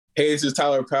Hey, this is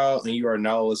Tyler Powell, and you are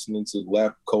now listening to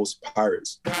Left Coast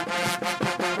Pirates. Thornton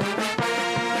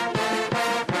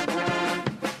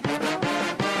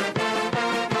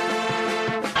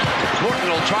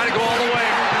will try to go all the way.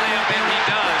 Layup in, he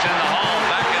does, and the Hall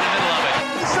back in the middle of it.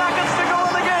 Seconds to go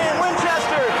in the game.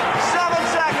 Winchester, 7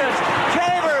 seconds.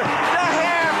 Tabor, the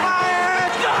hair,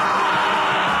 fires.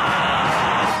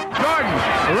 Jordan,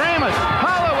 Ramus,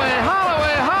 Holloway,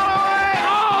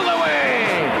 all the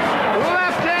way.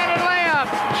 Left-handed layup,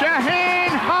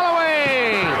 Shaheen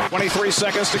Holloway. 23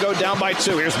 seconds to go, down by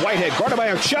 2. Here's Whitehead, guarded by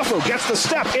Ochefu, gets the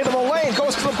step into the lane,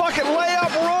 goes to the bucket,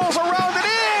 layup, rolls around and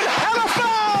in, and a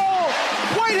foul!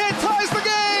 Whitehead ties the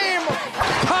game!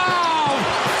 Pow!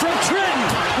 From Trenton.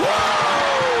 Woo!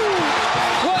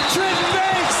 What Trenton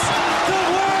makes, the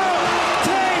world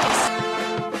takes.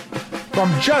 From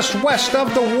just west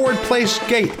of the Ward Place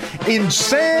Gate in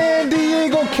San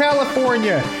Diego,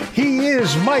 California, he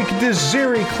is Mike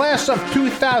Desiri, class of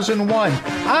 2001.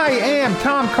 I am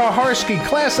Tom Kaharski,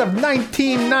 class of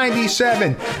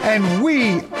 1997. And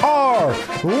we are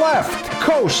Left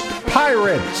Coast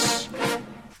Pirates.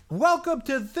 Welcome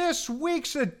to this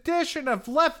week's edition of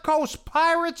Left Coast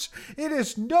Pirates. It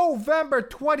is November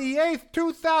 28th,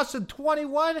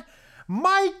 2021.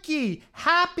 Mikey,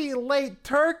 happy late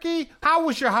turkey. How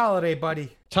was your holiday, buddy?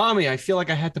 Tommy, I feel like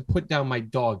I had to put down my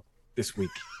dog this week.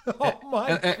 Oh,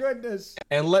 my goodness.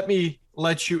 And let me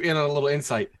let you in on a little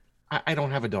insight. I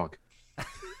don't have a dog.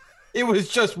 It was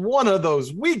just one of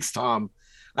those weeks, Tom.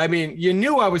 I mean, you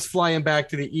knew I was flying back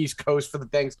to the East Coast for the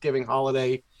Thanksgiving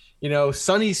holiday. You know,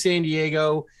 sunny San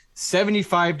Diego,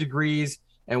 75 degrees.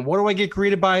 And what do I get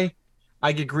greeted by?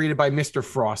 I get greeted by Mr.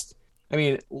 Frost. I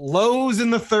mean, lows in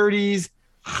the 30s,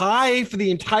 high for the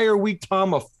entire week,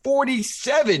 Tom, of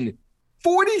 47.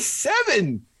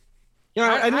 47! You know,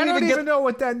 I don't even know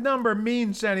what that number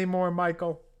means anymore,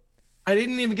 Michael. I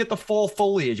didn't even get the fall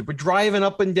foliage. We're driving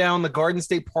up and down the Garden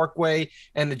State Parkway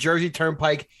and the Jersey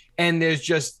Turnpike, and there's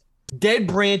just dead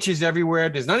branches everywhere.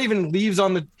 There's not even leaves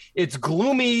on the – it's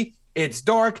gloomy. It's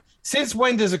dark. Since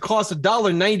when does it cost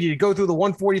 $1.90 to go through the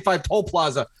 145 toll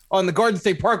plaza on the Garden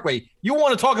State Parkway? You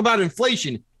want to talk about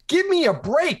inflation? Give me a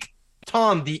break.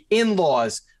 Tom, the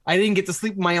in-laws. I didn't get to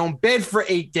sleep in my own bed for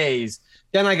 8 days.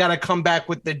 Then I got to come back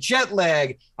with the jet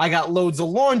lag. I got loads of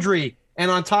laundry.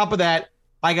 And on top of that,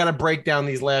 I got to break down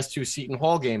these last 2 Seton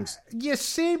Hall games. You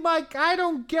see, Mike, I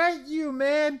don't get you,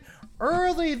 man.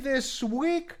 Early this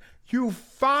week, you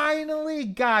finally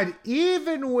got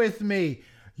even with me.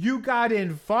 You got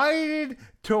invited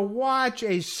to watch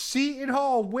a Seton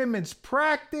Hall women's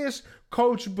practice.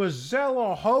 Coach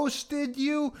Bozzella hosted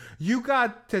you. You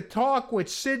got to talk with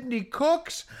Sidney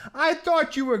Cooks. I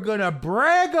thought you were going to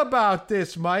brag about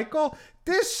this, Michael.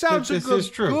 This sounds like a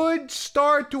good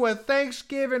start to a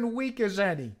Thanksgiving week as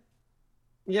any.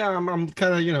 Yeah, I'm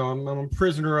kind of, I'm a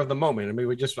prisoner of the moment. I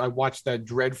mean, I watched that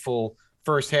dreadful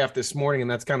first half this morning, and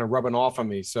that's kind of rubbing off on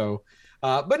me. So,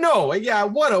 but no, yeah,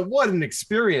 what an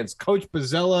experience. Coach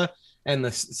Bozzella and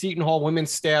the Seton Hall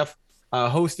women's staff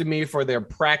hosted me for their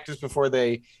practice before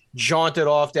they jaunted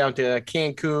off down to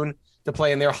Cancun to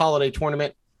play in their holiday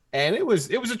tournament. And it was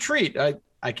a treat.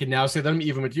 I can now say that I'm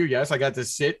even with you. Yes, I got to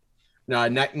sit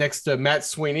next to Matt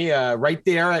Sweeney right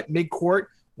there at midcourt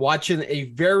watching a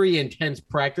very intense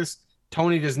practice.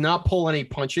 Tony does not pull any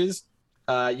punches.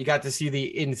 You got to see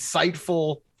the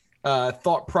insightful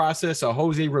thought process of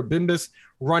Jose Rabimbas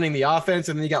running the offense.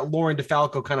 And then you got Lauren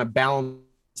DeFalco kind of balancing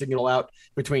it all out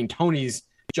between Tony's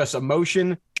just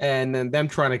emotion and then them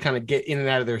trying to kind of get in and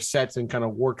out of their sets and kind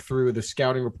of work through the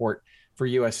scouting report for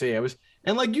USC.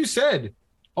 And like you said,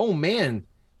 oh man,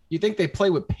 you think they play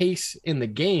with pace in the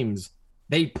games.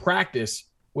 They practice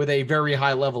with a very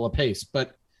high level of pace,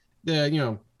 but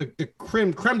the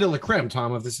creme de la creme,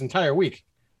 Tom, of this entire week,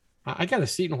 I got a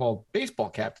Seton Hall baseball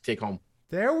cap to take home.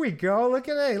 There we go. Look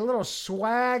at that. A little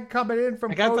swag coming in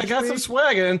from I got some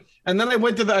swag in, and then I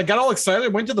got all excited. I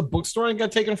went to the bookstore and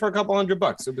got taken for a couple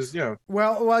 $100. It was,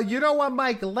 Well, you know what,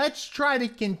 Mike? Let's try to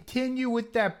continue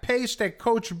with that pace that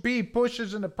Coach B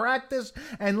pushes into practice,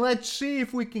 and let's see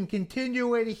if we can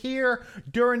continue it here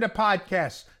during the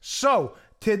podcast. So,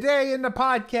 today in the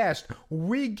podcast,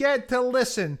 we get to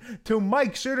listen to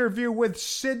Mike's interview with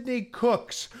Sidney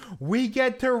Cooks. We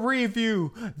get to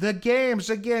review the games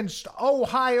against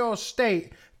Ohio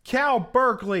State, Cal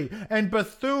Berkeley, and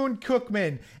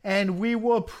Bethune-Cookman. And we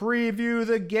will preview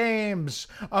the games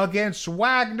against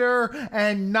Wagner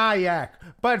and Nyack.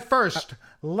 But first,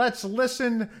 let's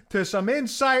listen to some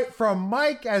insight from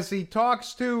Mike as he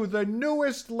talks to the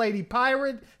newest Lady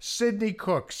Pirate, Sidney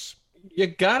Cooks. you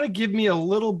got to give me a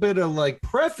little bit of like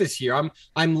preface here.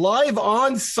 I'm live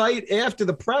on site after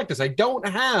the practice. I don't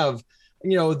have,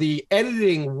 the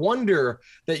editing wonder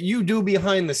that you do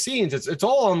behind the scenes. It's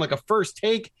all on like a first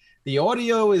take. The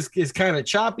audio is kind of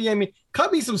choppy. I mean,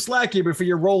 cut me some slack here before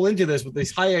you roll into this with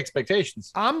these high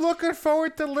expectations. I'm looking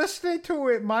forward to listening to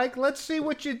it, Mike. Let's see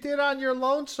what you did on your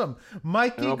lonesome.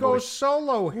 Mikey goes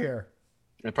solo here.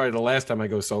 And probably the last time I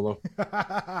go solo.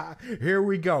 Here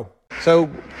we go. So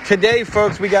today,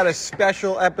 folks, we got a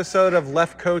special episode of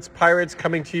Left Coast Pirates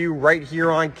coming to you right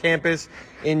here on campus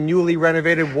in newly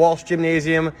renovated Walsh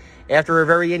Gymnasium. After a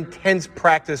very intense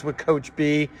practice with Coach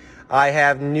B, I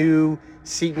have new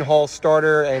Seton Hall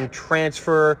starter and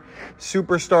transfer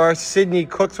superstar Sidney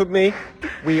Cooks with me.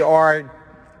 We are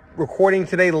recording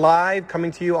today live, coming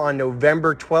to you on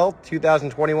November 12th,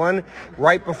 2021,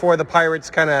 right before the Pirates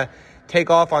kind of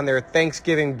take off on their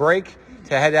Thanksgiving break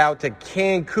to head out to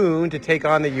Cancun to take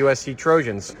on the USC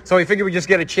Trojans. So we figured we'd just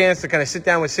get a chance to kind of sit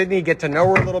down with Sidney, get to know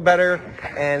her a little better,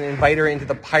 and invite her into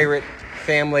the Pirate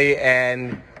family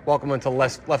and welcome her to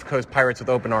Left Coast Pirates with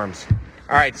open arms.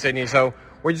 All right, Sidney, so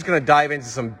we're just going to dive into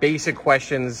some basic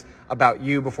questions about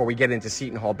you before we get into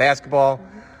Seton Hall basketball.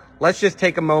 Let's just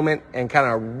take a moment and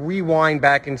kind of rewind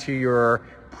back into your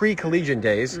pre-collegiate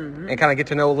days and kind of get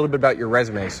to know a little bit about your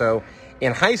resume. So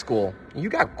in high school, you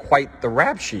got quite the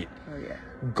rap sheet. Oh, yeah.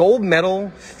 Gold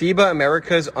medal FIBA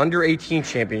America's Under-18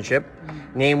 Championship,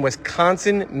 named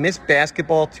Wisconsin Miss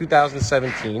Basketball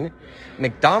 2017,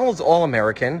 McDonald's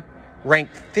All-American,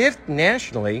 ranked 5th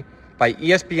nationally by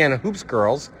ESPN Hoops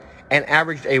Girls, and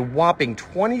averaged a whopping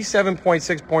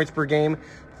 27.6 points per game,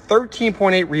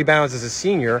 13.8 rebounds as a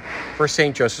senior for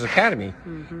St. Joseph's Academy.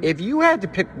 If you had to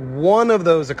pick one of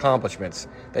those accomplishments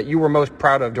that you were most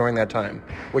proud of during that time,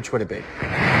 which would it be?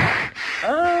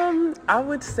 I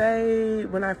would say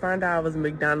when I found out I was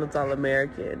McDonald's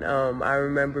All-American, I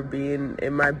remember being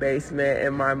in my basement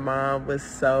and my mom was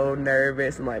so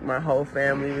nervous and like my whole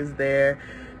family was there.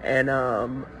 And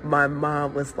my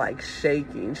mom was like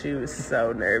shaking. She was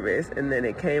so nervous. And then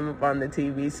it came up on the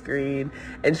TV screen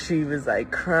and she was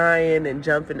like crying and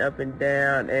jumping up and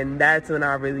down. And that's when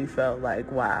I really felt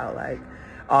like, wow, like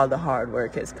all the hard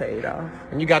work has paid off.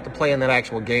 And you got to play in that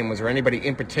actual game. Was there anybody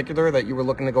in particular that you were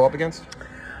looking to go up against?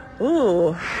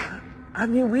 Ooh, I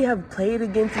mean, we have played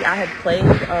against, I had played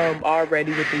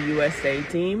already with the USA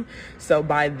team. So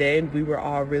by then, we were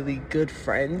all really good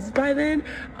friends by then.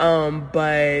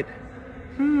 But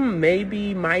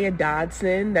maybe Maya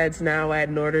Dodson, that's now at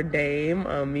Notre Dame.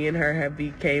 Me and her have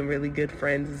became really good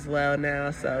friends as well now.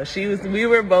 So we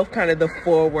were both kind of the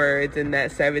forwards in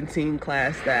that 17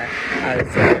 class that I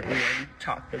was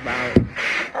talked about.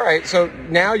 All right, so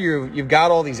now you've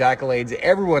got all these accolades.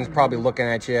 Everyone's probably looking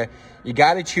at you. You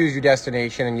got to choose your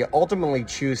destination, and you ultimately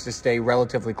choose to stay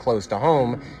relatively close to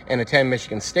home and attend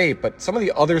Michigan State. But some of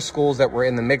the other schools that were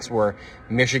in the mix were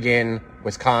Michigan,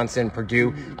 Wisconsin,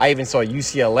 Purdue. I even saw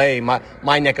UCLA,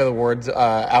 my neck of the woods,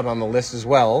 out on the list as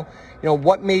well.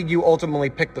 What made you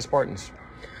ultimately pick the Spartans?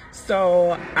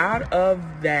 So out of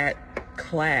that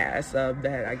class, of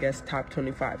that, I guess, top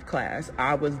 25 class,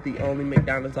 I was the only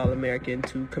McDonald's All-American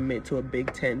to commit to a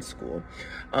Big Ten school.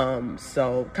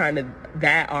 So kind of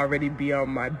that already be on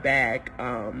my back.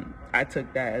 I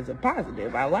took that as a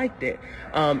positive. I liked it.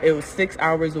 It was 6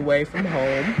 hours away from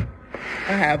home.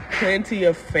 I have plenty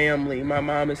of family. My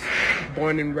mom is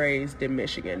born and raised in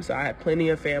Michigan, so I had plenty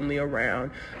of family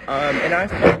around. And I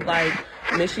felt like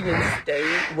Michigan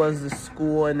State was the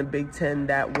school in the Big Ten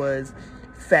that was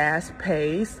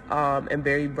fast-paced and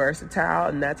very versatile,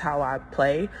 and that's how I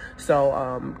play.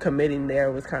 So committing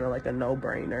there was kind of like a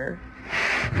no-brainer.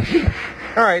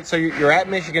 All right, so you're at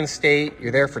Michigan State.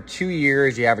 You're there for 2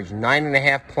 years. You average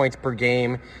 9.5 points per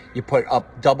game. You put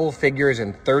up double figures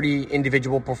in 30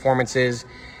 individual performances.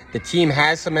 The team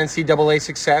has some NCAA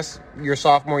success your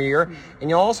sophomore year, and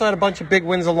you also had a bunch of big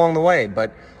wins along the way.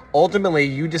 But ultimately,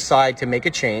 you decide to make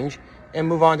a change and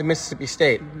move on to Mississippi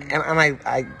State. And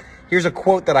I here's a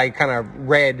quote that I kind of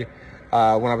read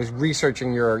when I was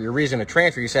researching your reason to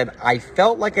transfer. You said, "I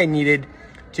felt like I needed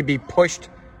to be pushed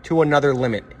to another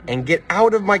limit and get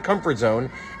out of my comfort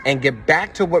zone and get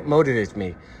back to what motivates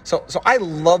me." So I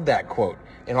love that quote.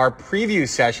 In our preview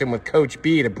session with Coach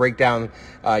B to break down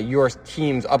your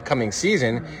team's upcoming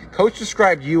season, Coach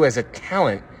described you as a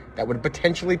talent that would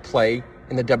potentially play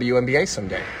in the WNBA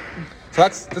someday. So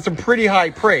that's some pretty high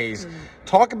praise.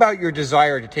 Talk about your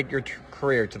desire to take your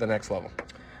career to the next level.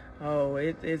 Oh,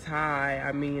 it's high.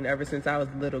 I mean, ever since I was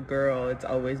a little girl, it's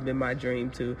always been my dream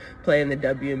to play in the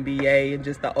WNBA. And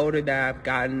just the older that I've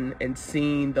gotten and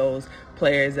seen those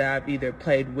players that I've either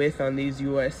played with on these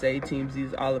USA teams,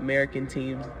 these All-American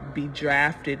teams, be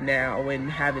drafted now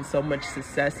and having so much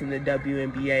success in the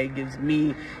WNBA gives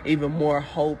me even more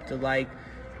hope to, like,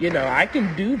 you know, I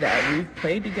can do that. We've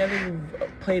played together,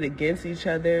 we've played against each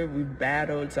other, we've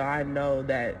battled, so I know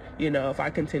that, you know, if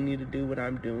I continue to do what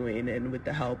I'm doing and with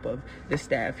the help of the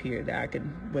staff here, that I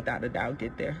can, without a doubt,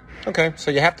 get there. Okay,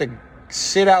 so you have to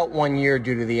sit out 1 year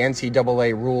due to the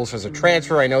NCAA rules as a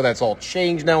transfer. I know that's all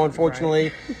changed now,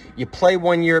 unfortunately. Right. You play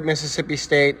 1 year at Mississippi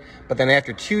State, but then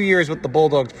after 2 years with the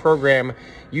Bulldogs program,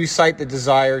 you cite the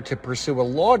desire to pursue a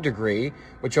law degree,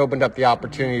 which opened up the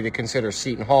opportunity to consider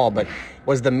Seton Hall. But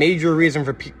was the major reason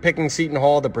for picking Seton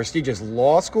Hall the prestigious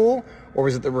law school, or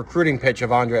was it the recruiting pitch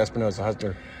of Andrea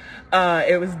Espinosa-Hustler?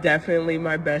 It was definitely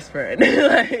my best friend.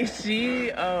 Like,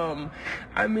 she,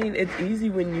 I mean, it's easy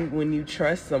when you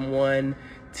trust someone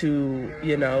to,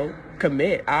 you know,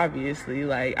 commit, obviously.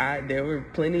 Like, there were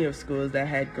plenty of schools that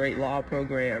had great law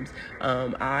programs.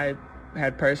 I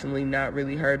had personally not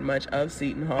really heard much of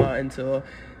Seton Hall until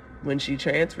when she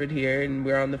transferred here, and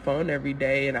we're on the phone every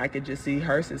day, and I could just see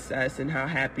her success and how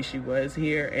happy she was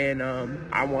here, and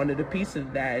I wanted a piece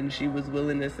of that, and she was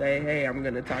willing to say, hey, I'm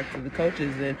going to talk to the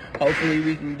coaches and hopefully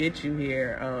we can get you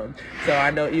here. So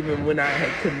I know even when I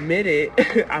had committed,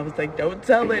 I was like, don't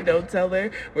tell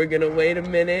her, we're going to wait a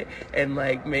minute, and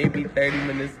like maybe 30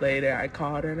 minutes later I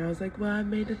called her and I was like, well, I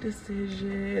made a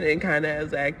decision, and kind of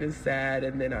was acting sad,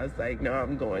 and then I was like, no,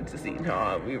 I'm going to Seton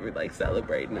Hall. We were like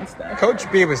celebrating and stuff. Coach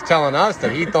B was telling us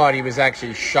that he thought he was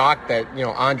actually shocked that, you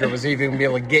know, Andrea was even going to be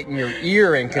able to get in your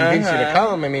ear and convince you to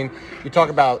come. I mean, you talk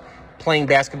about playing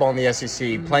basketball in the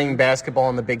SEC, playing basketball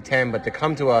in the Big Ten, but to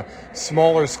come to a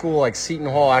smaller school like Seton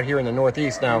Hall out here in the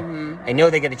Northeast now, I know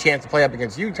they get a chance to play up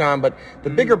against UConn, but the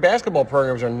bigger basketball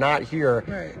programs are not here.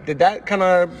 Right. Did that kind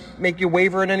of make you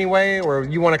waver in any way, or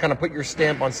you want to kind of put your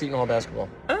stamp on Seton Hall basketball?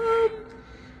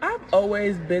 I've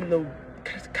always been the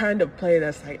kind of player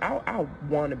that's like, I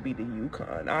want to be the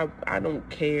UConn. I don't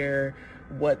care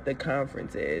what the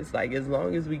conference is. Like, as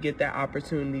long as we get that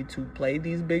opportunity to play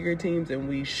these bigger teams and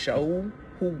we show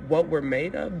what we're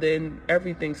made of, then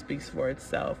everything speaks for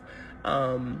itself.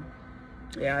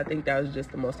 Yeah, I think that was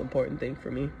just the most important thing for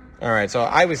me. All right, so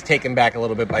I was taken back a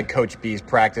little bit by Coach B's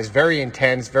practice. Very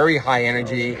intense, very high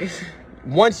energy.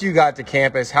 Once you got to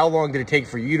campus, how long did it take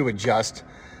for you to adjust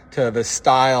to the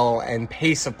style and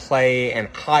pace of play and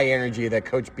high energy that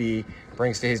Coach B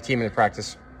brings to his team in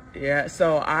practice? Yeah,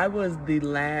 so I was the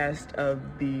last of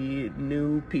the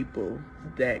new people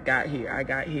that got here. I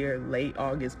got here late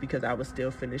August because I was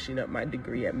still finishing up my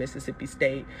degree at Mississippi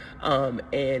State. And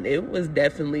it was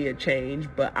definitely a change,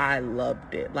 but I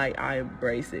loved it. Like, I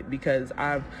embrace it because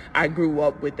I grew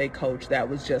up with a coach that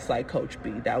was just like Coach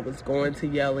B, that was going to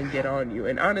yell and get on you.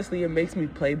 And honestly, it makes me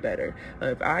play better.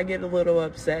 If I get a little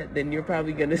upset, then you're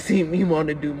probably going to see me want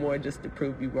to do more just to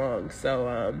prove you wrong.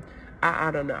 So,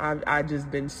 I don't know. I've just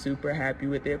been super happy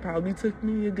with it. It probably took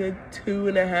me a good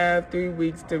 2.5, 3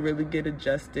 weeks to really get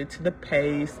adjusted to the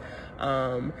pace,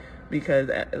 because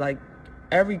like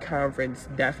every conference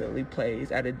definitely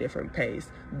plays at a different pace.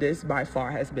 This by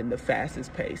far has been the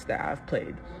fastest pace that I've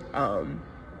played.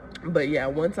 But yeah,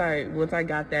 once I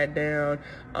got that down,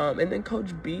 and then Coach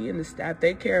B and the staff,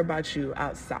 they care about you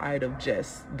outside of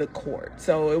just the court.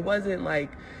 So it wasn't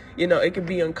like, you know, it can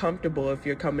be uncomfortable if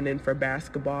you're coming in for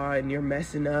basketball and you're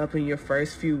messing up in your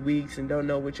first few weeks and don't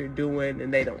know what you're doing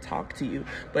and they don't talk to you.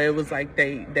 But it was like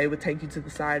they would take you to the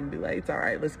side and be like, it's all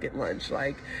right, let's get lunch.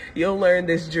 Like, you'll learn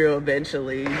this drill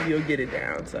eventually. You'll get it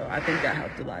down. So I think that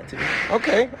helped a lot too.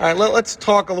 Okay. All right, let's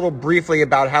talk a little briefly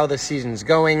about how this season's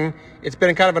going. It's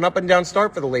been kind of an up and down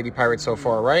start for the Lady Pirates so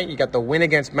far, right? You got the win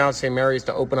against Mount St. Mary's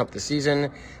to open up the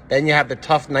season. Then you have the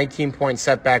tough 19-point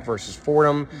setback versus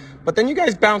Fordham. But then you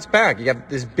guys bounce back. You got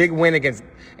this big win against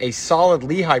a solid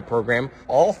Lehigh program.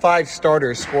 All 5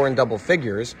 starters score in double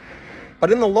figures.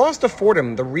 But in the loss to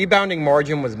Fordham, the rebounding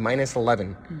margin was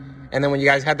 -11. And then when you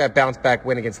guys had that bounce back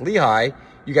win against Lehigh,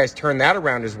 you guys turned that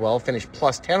around as well, finished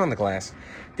 +10 on the glass.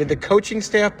 Did the coaching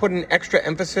staff put an extra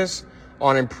emphasis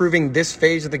on improving this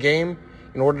phase of the game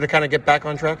in order to kind of get back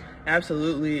on track?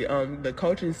 Absolutely. The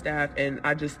coaching staff, and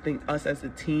I just think us as a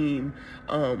team,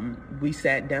 we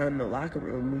sat down in the locker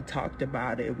room. We talked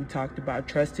about it. We talked about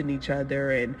trusting each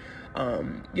other and,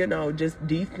 you know, just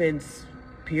defense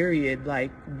period,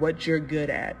 like what you're good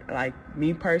at. Like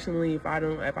me personally, if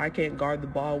I can't guard the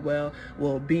ball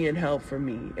well being help for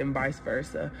me and vice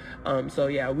versa. So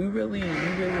yeah, we really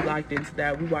locked into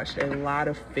that. We watched a lot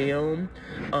of film,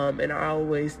 and I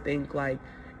always think like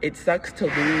it sucks to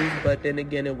lose, but then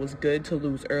again, it was good to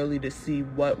lose early to see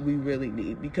what we really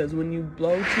need, because when you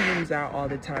blow teams out all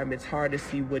the time, it's hard to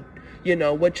see what you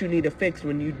need to fix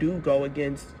when you do go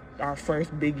against our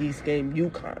first Big East game,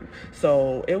 UConn.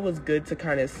 So it was good to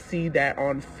kind of see that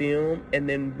on film, and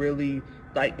then really,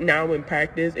 like, now in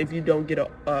practice, if you don't get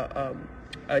a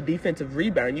defensive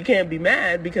rebound, you can't be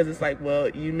mad, because it's like, well,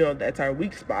 that's our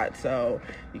weak spot, so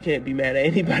you can't be mad at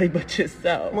anybody but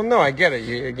yourself. Well, no, I get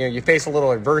it. You face a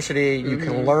little adversity, you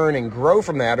can learn and grow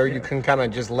from that, or you can kind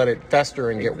of just let it fester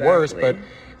and get worse, but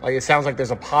it sounds like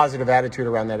there's a positive attitude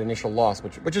around that initial loss,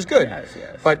 which is good. Yes.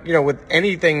 But, with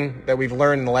anything that we've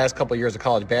learned in the last couple of years of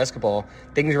college basketball,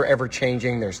 things are ever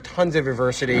changing. There's tons of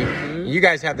adversity. You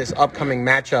guys have this upcoming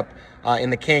matchup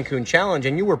in the Cancun Challenge,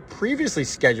 and you were previously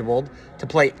scheduled to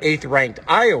play 8th-ranked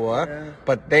Iowa,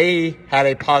 but they had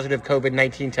a positive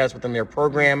COVID-19 test within their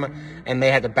program, and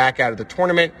they had to back out of the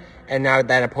tournament, and now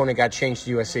that opponent got changed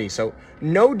to USC. So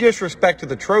no disrespect to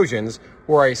the Trojans,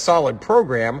 who are a solid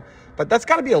program, but that's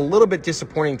got to be a little bit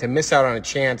disappointing to miss out on a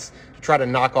chance to try to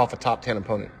knock off a top 10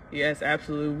 opponent. Yes,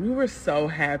 absolutely. We were so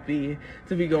happy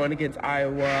to be going against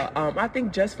Iowa. I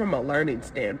think just from a learning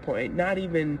standpoint, not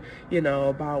even,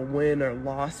 about win or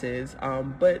losses,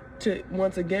 but to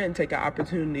once again take an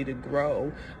opportunity to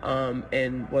grow,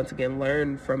 and once again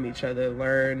learn from each other,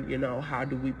 learn, how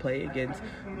do we play against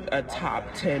a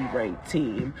top 10 ranked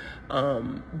team.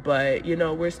 But,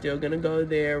 we're still going to go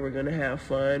there. We're going to have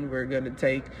fun. We're going to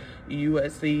take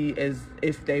USC as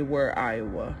if they were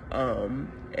Iowa.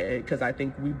 Because I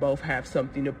think we both have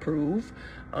something to prove.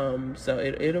 So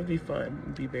it'll be fun.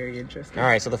 It'll be very interesting. All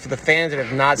right, so for the fans that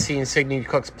have not seen Sidney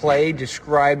Cooks play,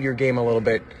 describe your game a little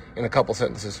bit in a couple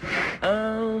sentences.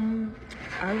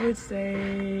 I would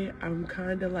say I'm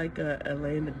kind of like a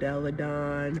Elena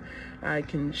Deladon. I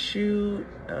can shoot.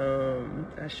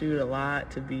 I shoot a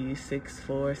lot to be 6'4",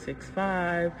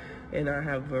 6'5", and I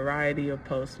have a variety of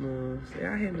post moves. And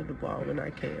I handle the ball when I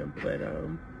can, but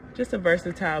just a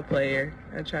versatile player.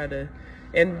 I try to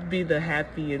be the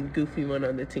happy and goofy one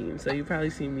on the team. So you probably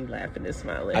see me laughing and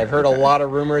smiling. I've heard a lot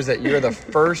of rumors that you're the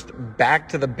first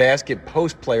back-to-the-basket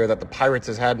post player that the Pirates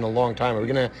has had in a long time. Are we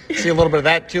going to see a little bit of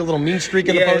that, too? A little mean streak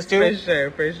in the post, too?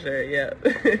 For sure, yeah.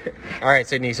 All right,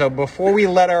 Sidney. So before we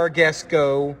let our guests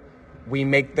go, we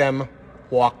make them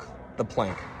walk the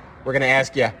plank. We're going to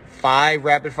ask you 5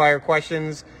 rapid-fire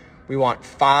questions. We want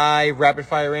 5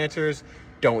 rapid-fire answers.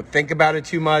 Don't think about it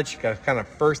too much. Kind of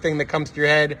first thing that comes to your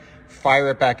head,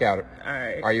 fire it back out. All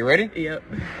right. Are you ready? Yep.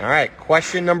 All right.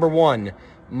 Question number 1.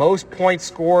 Most points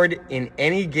scored in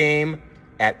any game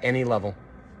at any level?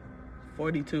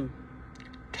 42.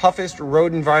 Toughest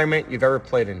road environment you've ever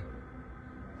played in?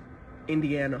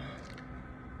 Indiana.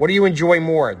 What do you enjoy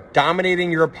more,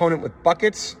 dominating your opponent with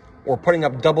buckets or putting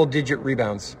up double-digit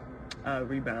rebounds?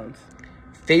 Rebounds.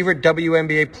 Favorite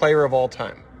WNBA player of all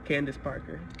time? Candace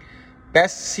Parker.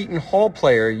 Best Seton Hall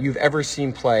player you've ever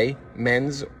seen play,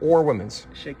 men's or women's?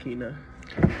 Shakina.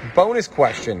 Bonus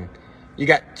question. You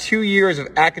got 2 years of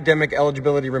academic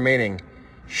eligibility remaining.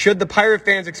 Should the Pirate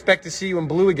fans expect to see you in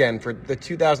blue again for the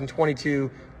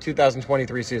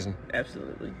 2022-2023 season?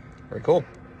 Absolutely. Very cool.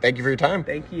 Thank you for your time.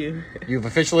 Thank you. You've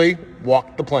officially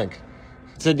walked the plank.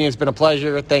 Sidney, it's been a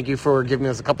pleasure. Thank you for giving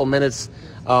us a couple minutes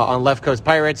on Left Coast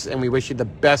Pirates, and we wish you the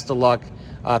best of luck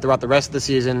throughout the rest of the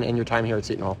season and your time here at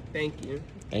Seton Hall. Thank you.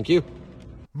 Thank you.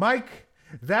 Mike,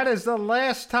 that is the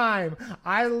last time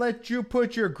I let you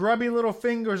put your grubby little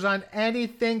fingers on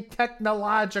anything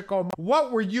technological.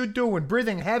 What were you doing?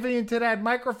 Breathing heavy into that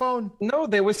microphone? No,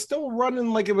 they were still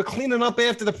running like it was cleaning up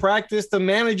after the practice. The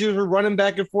managers were running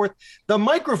back and forth. The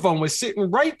microphone was sitting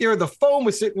right there. The phone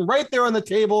was sitting right there on the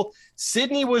table.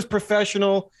 Sidney was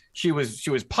professional. She was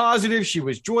positive. She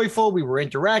was joyful. We were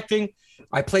interacting.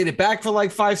 I played it back for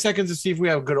like 5 seconds to see if we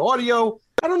have good audio.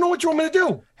 I don't know what you want me to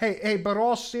do. Hey, but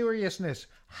all seriousness,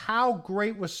 how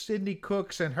great was Sidney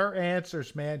Cooks and her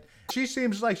answers, man? She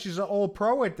seems like she's an old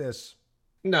pro at this.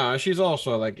 No, she's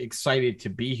also like excited to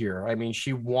be here. I mean,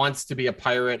 she wants to be a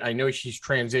Pirate. I know she's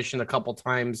transitioned a couple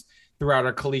times throughout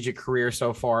her collegiate career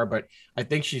so far, but I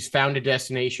think she's found a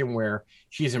destination where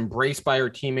she's embraced by her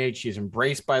teammates. She's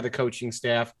embraced by the coaching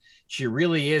staff. She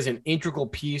really is an integral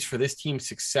piece for this team's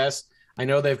success. I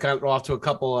know they've gotten off to a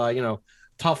couple,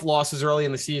 tough losses early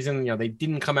in the season. They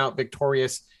didn't come out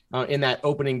victorious in that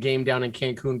opening game down in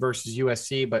Cancun versus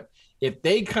USC. But if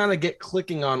they kind of get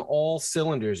clicking on all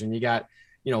cylinders and you got,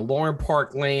 Lauren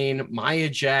Park Lane, Maya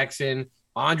Jackson,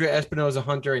 Andrea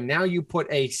Espinoza-Hunter, and now you put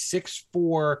a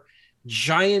 6'4"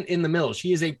 giant in the middle.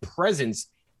 She is a presence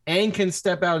and can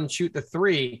step out and shoot the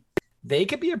three. They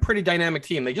could be a pretty dynamic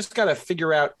team. They just got to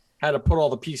figure out how to put all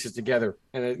the pieces together.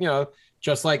 And,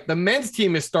 just like the men's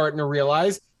team is starting to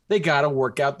realize, they got to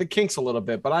work out the kinks a little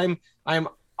bit. But I'm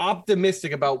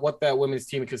optimistic about what that women's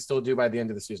team can still do by the end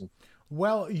of the season.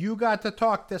 Well, you got to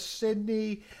talk to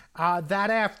Sidney that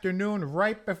afternoon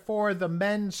right before the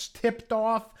men's tipped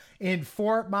off in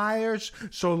Fort Myers.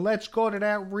 So let's go to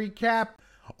that recap.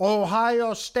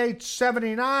 Ohio State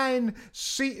 79,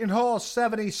 Seton Hall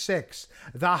 76.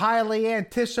 The highly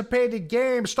anticipated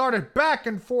game started back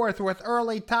and forth with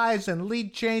early ties and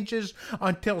lead changes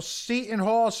until Seton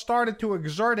Hall started to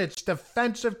exert its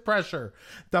defensive pressure.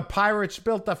 The Pirates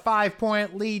built a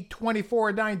 5-point lead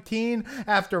 24-19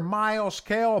 after Miles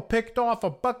Cale picked off a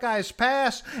Buckeyes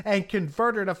pass and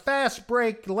converted a fast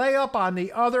break layup on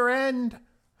the other end.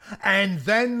 And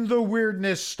then the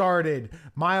weirdness started.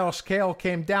 Miles Cale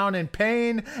came down in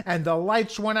pain, and the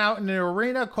lights went out in the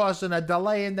arena, causing a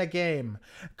delay in the game.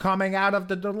 Coming out of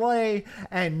the delay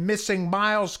and missing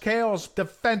Miles Cale's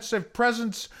defensive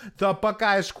presence, the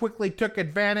Buckeyes quickly took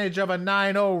advantage of a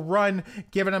 9-0 run,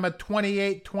 giving them a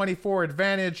 28-24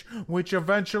 advantage, which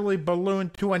eventually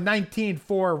ballooned to a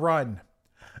 19-4 run.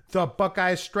 The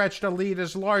Buckeyes stretched a lead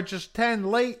as large as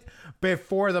 10 late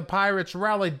before the Pirates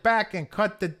rallied back and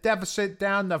cut the deficit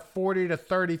down to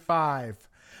 40-35.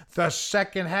 The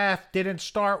second half didn't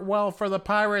start well for the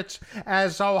Pirates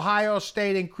as Ohio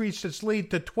State increased its lead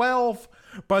to 12,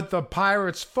 but the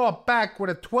Pirates fought back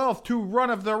with a 12-2 run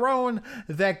of their own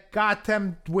that got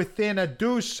them within a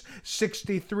deuce,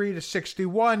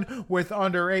 63-61, with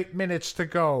under 8 minutes to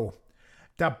go.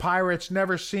 The Pirates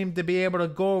never seemed to be able to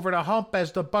go over the hump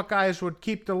as the Buckeyes would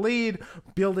keep the lead,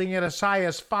 building it as high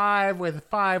as 5 with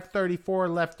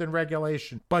 5:34 left in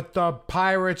regulation. But the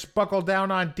Pirates buckled down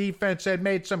on defense and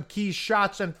made some key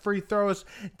shots and free throws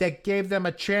that gave them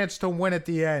a chance to win at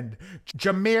the end.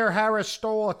 Jameer Harris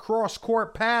stole a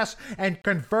cross-court pass and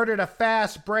converted a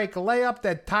fast break layup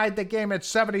that tied the game at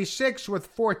 76 with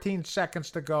 14 seconds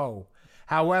to go.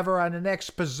 However, on the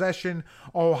next possession,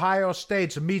 Ohio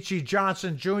State's Meechie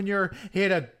Johnson Jr. hit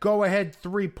a go-ahead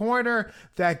three-pointer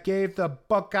that gave the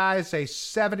Buckeyes a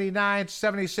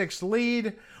 79-76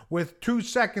 lead with 2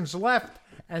 seconds left,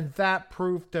 and that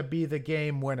proved to be the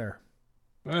game winner.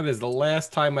 That is the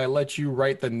last time I let you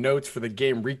write the notes for the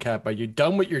game recap. Are you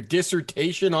done with your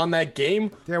dissertation on that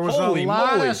game? There was a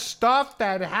lot of stuff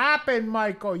that happened,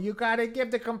 Michael. You got to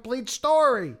give the complete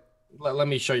story. Let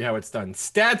me show you how it's done.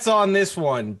 Stats on this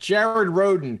one. Jared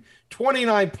Roden,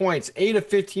 29 points, 8 of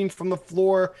 15 from the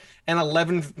floor, and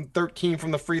 11 from 13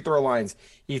 from the free throw lines.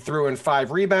 He threw in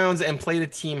 5 rebounds and played a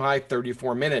team-high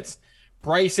 34 minutes.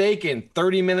 Bryce Aiken,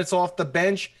 30 minutes off the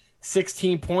bench,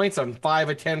 16 points on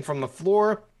 5 of 10 from the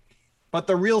floor. But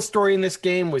the real story in this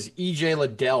game was E.J.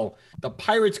 Liddell. The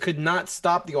Pirates could not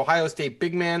stop the Ohio State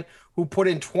big man, who put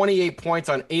in 28 points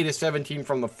on 8 of 17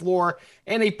 from the floor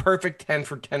and a perfect 10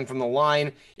 for 10 from the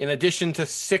line, in addition to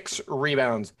 6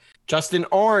 rebounds. Justin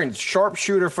Orange,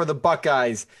 sharpshooter for the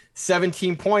Buckeyes,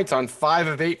 17 points on 5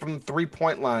 of 8 from the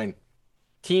three-point line.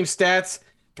 Team stats,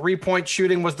 three-point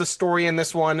shooting was the story in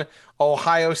this one.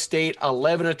 Ohio State,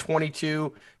 11 of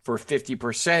 22 for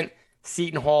 50%.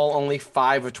 Seton Hall, only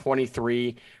 5 of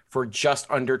 23 for just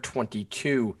under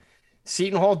 22.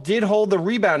 Seton Hall did hold the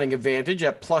rebounding advantage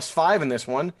at +5 in this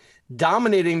one,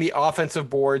 dominating the offensive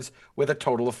boards with a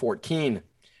total of 14.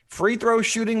 Free throw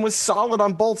shooting was solid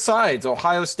on both sides.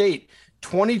 Ohio State,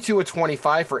 22 of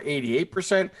 25 for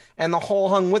 88%, and the Hall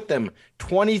hung with them,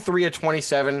 23 of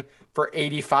 27 for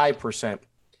 85%.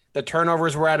 The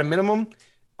turnovers were at a minimum.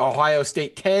 Ohio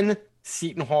State 10,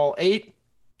 Seton Hall 8.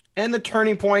 And the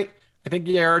turning point, I think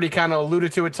you already kind of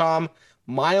alluded to it, Tom.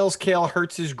 Miles Cale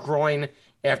hurts his groin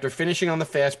after finishing on the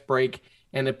fast break,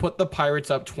 and it put the Pirates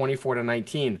up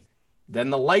 24-19. Then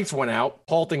the lights went out,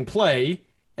 halting play,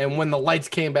 and when the lights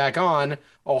came back on,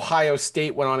 Ohio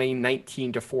State went on a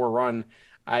 19-4 run.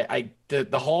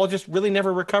 The Hall just really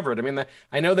never recovered. I mean,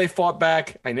 I know they fought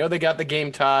back. I know they got the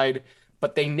game tied,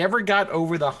 but they never got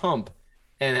over the hump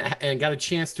and got a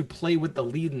chance to play with the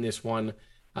lead in this one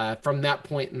from that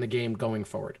point in the game going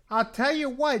forward. I'll tell you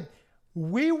what.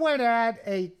 We went at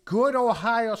a good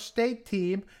Ohio State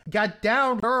team, got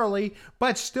down early,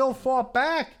 but still fought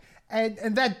back.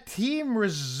 And that team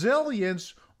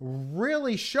resilience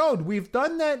really showed. We've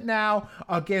done that now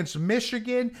against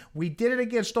Michigan. We did it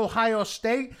against Ohio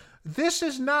State. This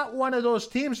is not one of those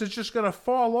teams that's just going to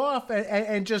fall off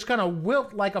and just kind of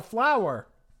wilt like a flower.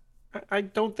 I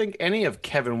don't think any of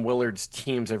Kevin Willard's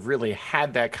teams have really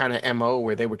had that kind of MO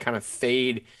where they would kind of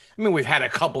fade. I mean, we've had a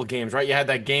couple games, right? You had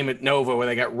that game at Nova where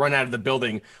they got run out of the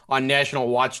building on National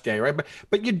Watch Day, right?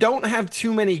 But you don't have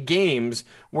too many games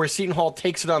where Seton Hall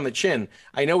takes it on the chin.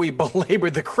 I know we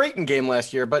belabored the Creighton game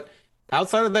last year, but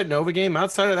outside of that Nova game,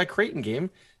 outside of that Creighton game,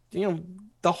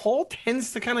 the Hall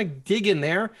tends to kind of dig in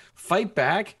there, fight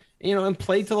back, and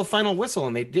play till the final whistle.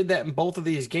 And they did that in both of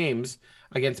these games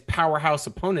against powerhouse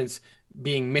opponents,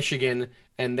 being Michigan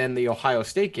and then the Ohio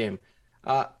State game.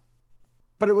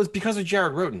 But it was because of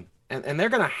Jared Rhoden. And they're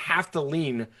going to have to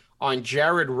lean on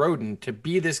Jared Rhoden to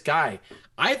be this guy.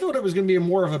 I thought it was going to be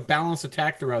more of a balanced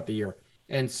attack throughout the year.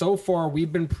 And so far,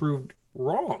 we've been proved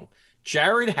wrong.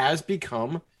 Jared has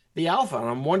become the alpha. And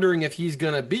I'm wondering if he's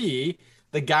going to be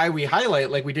the guy we highlight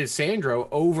like we did Sandro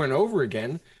over and over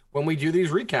again when we do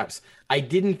these recaps. I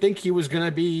didn't think he was going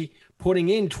to be putting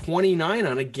in 29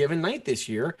 on a given night this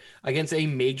year against a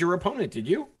major opponent. Did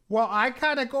you? Well, I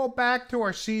kind of go back to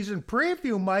our season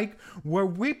preview, Mike, where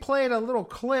we played a little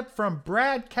clip from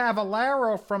Brad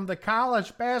Cavallaro from the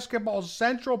College Basketball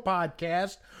Central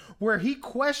podcast, where he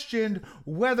questioned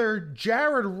whether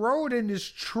Jared Rhoden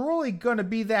is truly going to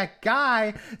be that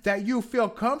guy that you feel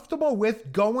comfortable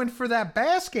with going for that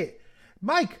basket.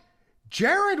 Mike,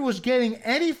 Jared was getting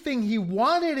anything he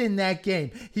wanted in that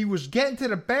game. He was getting to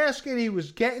the basket. He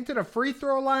was getting to the free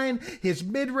throw line. His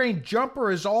mid-range jumper,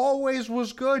 as always,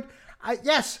 was good.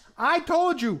 Yes, I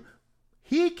told you,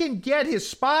 he can get his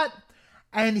spot,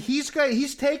 and he's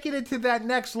taking it to that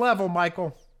next level,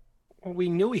 Michael. Well, we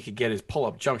knew he could get his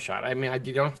pull-up jump shot. I mean,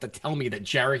 you don't have to tell me that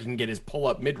Jared can get his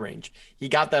pull-up mid-range. He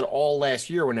got that all last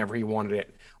year whenever he wanted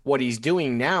it. What he's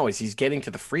doing now is he's getting to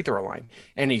the free throw line,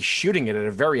 and he's shooting it at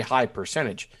a very high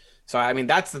percentage. So, I mean,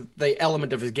 that's the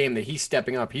element of his game that he's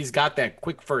stepping up. He's got that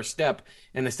quick first step,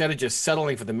 and instead of just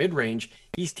settling for the mid-range,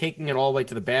 he's taking it all the way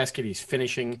to the basket. He's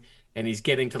finishing, and he's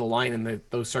getting to the line in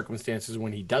those circumstances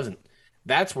when he doesn't.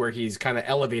 That's where he's kind of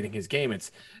elevating his game.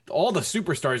 It's all the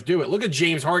superstars do it. Look at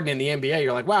James Harden in the NBA.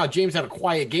 You're like, wow, James had a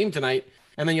quiet game tonight.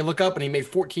 And then you look up and he made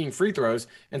 14 free throws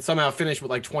and somehow finished with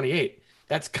like 28.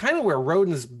 That's kind of where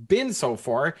Rhoden's been so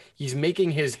far. He's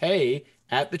making his hay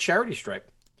at the charity stripe.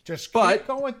 Just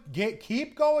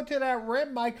keep going to that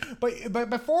rim, Mike. But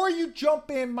before you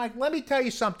jump in, Mike, let me tell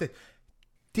you something.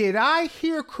 Did I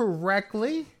hear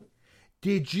correctly?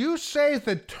 Did you say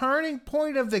the turning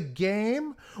point of the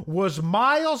game was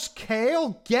Miles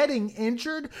Cale getting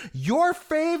injured? Your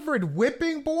favorite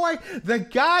whipping boy? The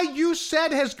guy you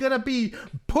said is going to be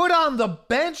put on the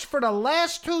bench for the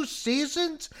last 2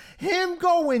 seasons? Him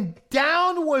going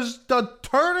down was the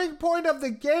turning point of the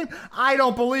game? I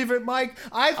don't believe it, Mike.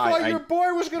 I thought your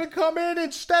boy was going to come in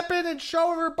and step in and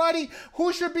show everybody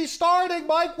who should be starting,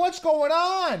 Mike. What's going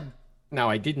on? Now,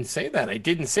 I didn't say that. I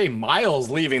didn't say Miles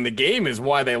leaving the game is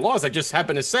why they lost. I just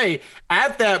happened to say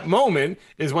at that moment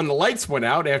is when the lights went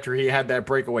out after he had that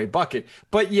breakaway bucket.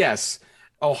 But yes,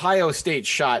 Ohio State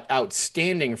shot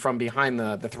outstanding from behind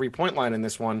the three-point line in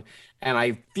this one. And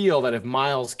I feel that if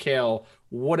Miles Cale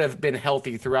would have been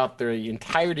healthy throughout the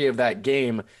entirety of that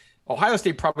game, Ohio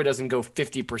State probably doesn't go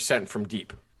 50% from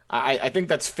deep. I think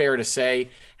that's fair to say.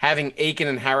 Having Aiken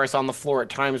and Harris on the floor at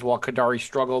times while Kadari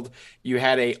struggled, you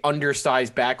had a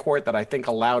undersized backcourt that I think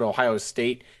allowed Ohio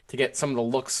State to get some of the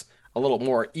looks a little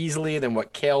more easily than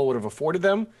what Cale would have afforded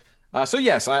them. So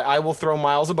yes, I will throw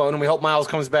Miles a bone, and we hope Miles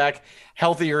comes back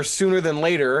healthier sooner than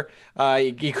later.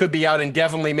 He could be out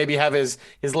indefinitely, maybe have his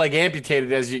leg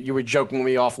amputated, as you were joking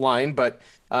me offline. But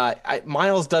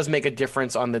Miles does make a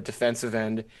difference on the defensive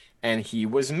end, and he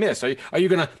was missed. Are you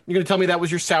gonna tell me that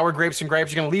was your sour grapes and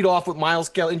grapes? You're gonna lead off with Miles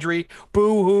Cale injury?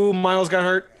 Boo hoo! Miles got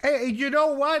hurt. Hey, you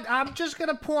know what? I'm just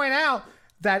gonna point out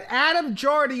that Adam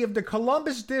Jardy of the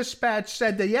Columbus Dispatch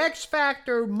said the X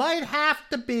factor might have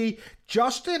to be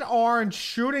Justin Orange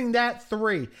shooting that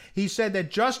 3. He said that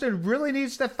Justin really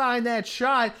needs to find that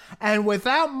shot, and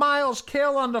without Miles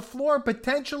Cale on the floor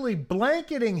potentially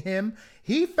blanketing him,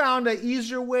 he found an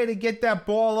easier way to get that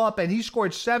ball up, and he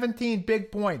scored 17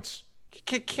 big points.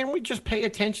 Can we just pay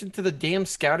attention to the damn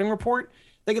scouting report?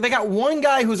 They got one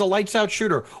guy who's a lights-out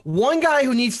shooter, one guy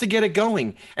who needs to get it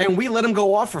going, and we let him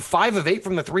go off for 5 of 8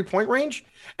 from the three-point range?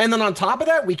 And then on top of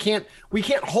that, we can't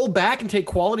hold back and take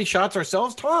quality shots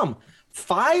ourselves? Tom,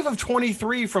 5 of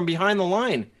 23 from behind the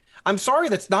line. I'm sorry,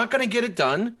 that's not going to get it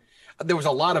done. There was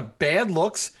a lot of bad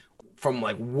looks from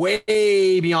like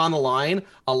way beyond the line,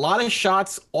 a lot of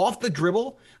shots off the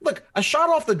dribble. Look, a shot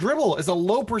off the dribble is a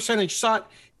low percentage shot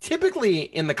typically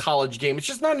in the college game. It's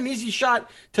just not an easy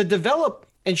shot to develop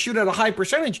and shoot at a high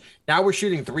percentage. Now we're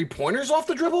shooting 3-pointers off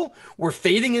the dribble. We're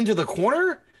fading into the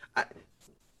corner.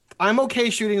 I'm okay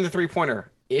shooting the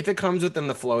three-pointer if it comes within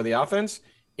the flow of the offense,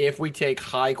 if we take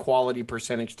high-quality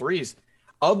percentage threes.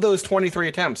 Of those 23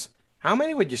 attempts, how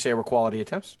many would you say were quality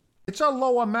attempts? It's a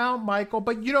low amount, Michael,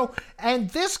 but and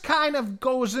this kind of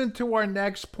goes into our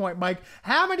next point, Mike.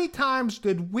 How many times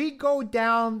did we go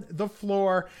down the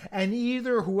floor and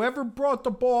either whoever brought the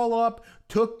ball up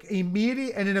took an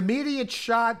immediate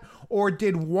shot or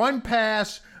did one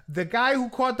pass, the guy who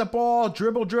caught the ball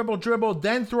dribble,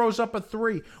 then throws up a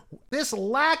three? This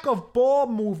lack of ball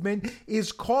movement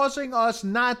is causing us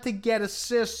not to get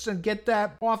assists and get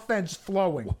that offense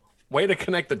flowing. Way to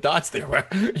connect the dots there.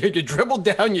 You dribble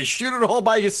down, you shoot it all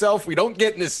by yourself. We don't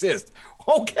get an assist.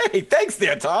 Okay, thanks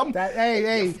there, Tom.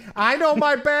 Hey, I know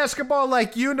my basketball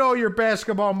like you know your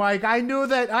basketball, Mike. I knew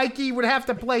that Ike would have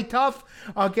to play tough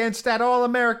against that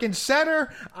All-American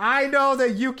center. I know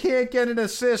that you can't get an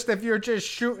assist if you're just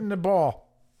shooting the ball.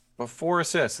 But 4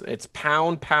 assists. It's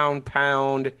pound,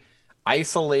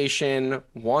 isolation,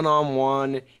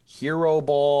 one-on-one, hero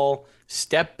ball,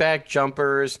 step-back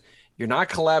jumpers. You're not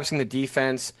collapsing the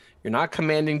defense. You're not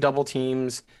commanding double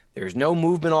teams. There's no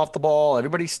movement off the ball.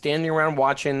 Everybody's standing around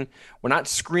watching. We're not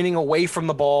screening away from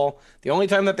the ball. The only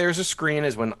time that there's a screen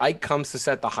is when Ike comes to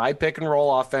set the high pick and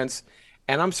roll offense.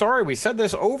 And I'm sorry, we said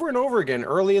this over and over again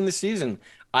early in the season.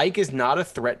 Ike is not a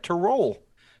threat to roll.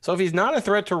 So if he's not a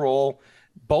threat to roll,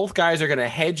 both guys are going to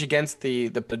hedge against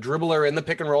the dribbler in the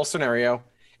pick and roll scenario.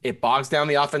 It bogs down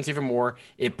the offense even more.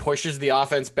 It pushes the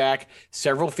offense back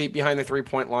several feet behind the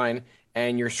three-point line,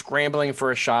 and you're scrambling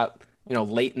for a shot,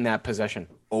 late in that possession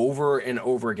over and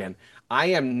over again. I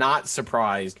am not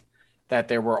surprised that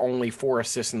there were only 4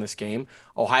 assists in this game.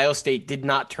 Ohio State did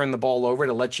not turn the ball over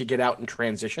to let you get out in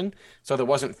transition, so there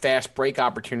wasn't fast break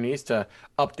opportunities to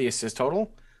up the assist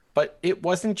total. But it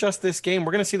wasn't just this game.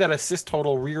 We're going to see that assist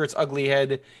total rear its ugly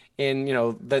head in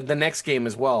the next game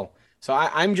as well. So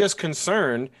I'm just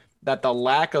concerned that the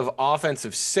lack of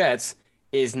offensive sets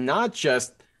is not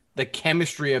just the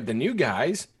chemistry of the new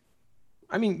guys.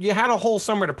 I mean, you had a whole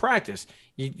summer to practice.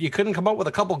 You couldn't come up with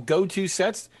a couple go-to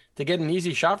sets to get an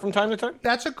easy shot from time to time?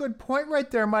 That's a good point right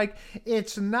there, Mike.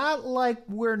 It's not like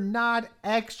we're not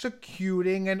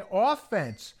executing an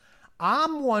offense.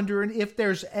 I'm wondering if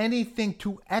there's anything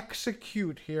to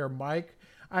execute here, Mike.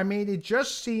 I mean, it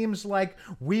just seems like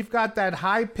we've got that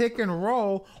high pick and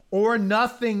roll or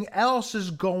nothing else is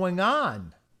going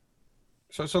on.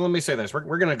 So let me say this.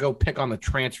 We're going to go pick on the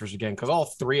transfers again because all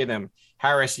 3 of them,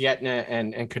 Harris, Yetna,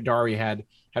 and Kadari, had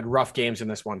rough games in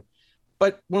this one.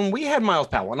 But when we had Miles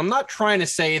Powell, and I'm not trying to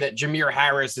say that Jameer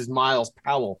Harris is Miles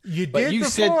Powell. You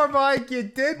said, Mike. You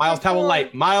did Miles before. Powell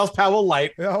light. Miles Powell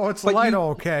light. Oh, it's light,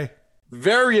 okay.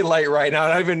 Very light right now.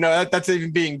 I don't even know that's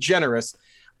even being generous.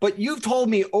 But you've told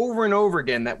me over and over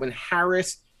again that when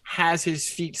Harris has his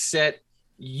feet set,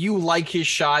 you like his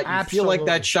shot. You Absolutely. Feel like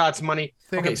that shot's money.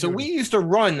 So we used to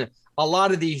run a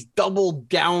lot of these double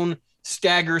down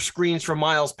stagger screens for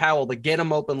Miles Powell to get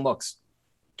him open looks.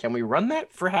 Can we run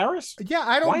that for Harris? Yeah,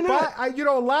 I don't Why not?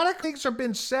 a lot of things have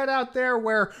been said out there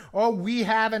where, we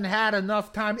haven't had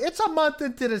enough time. It's a month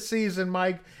into the season,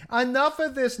 Mike. Enough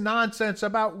of this nonsense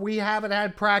about we haven't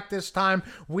had practice time.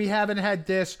 We haven't had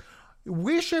this.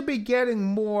 We should be getting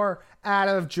more out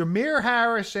of Jameer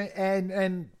Harris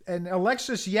and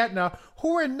Alexis Yetna,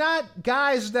 who are not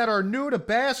guys that are new to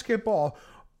basketball.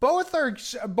 Both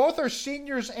are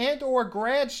seniors and or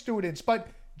grad students, but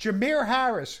Jameer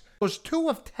Harris was 2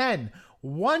 of 10,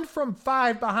 1 from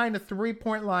 5 behind the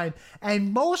three-point line,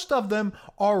 and most of them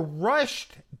are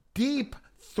rushed deep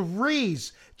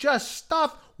threes. Just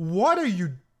stuff. What are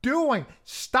you doing?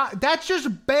 Stop. That's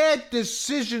just bad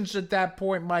decisions at that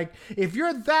point, Mike. If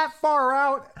you're that far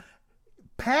out,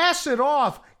 pass it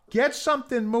off. Get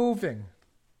something moving.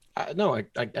 No,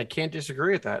 I can't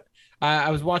disagree with that.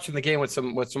 I was watching the game with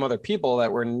some other people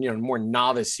that were more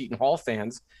novice Seton Hall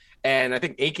fans, and I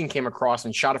think Aiken came across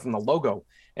and shot it from the logo.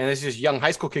 And there's this young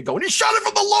high school kid going, he shot it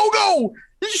from the logo.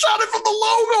 He shot it from the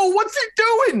logo. What's he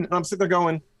doing? And I'm sitting there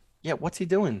going, yeah, what's he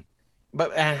doing?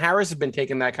 But Harris has been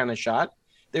taking that kind of shot.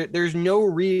 There's no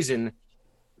reason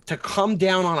to come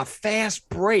down on a fast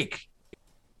break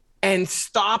and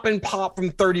stop and pop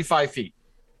from 35 feet.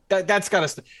 That's got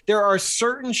to. There are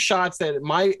certain shots that,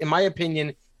 in my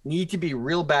opinion, need to be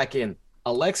reeled back in.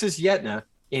 Alexis Yetna,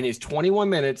 in his 21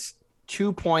 minutes,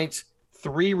 2 points,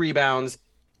 3 rebounds,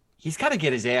 he's got to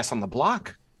get his ass on the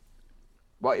block.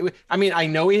 Well, I mean, I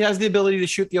know he has the ability to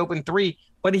shoot the open 3,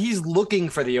 but he's looking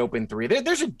for the open 3.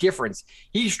 There's a difference.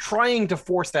 He's trying to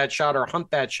force that shot or hunt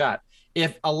that shot.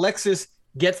 If Alexis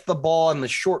gets the ball in the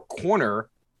short corner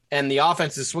and the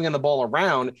offense is swinging the ball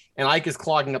around and Ike is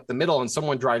clogging up the middle and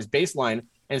someone drives baseline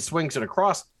and swings it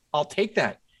across, I'll take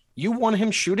that. You want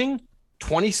him shooting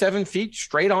 27 feet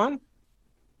straight on?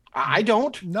 I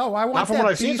don't. No, I want Not from that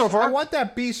what I've seen so far. I want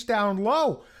that beast down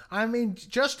low. I mean,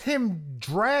 just him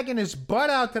dragging his butt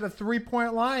out to the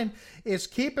three-point line is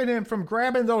keeping him from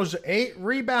grabbing those 8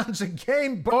 rebounds a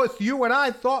game both you and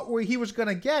I thought he was going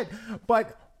to get.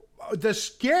 But the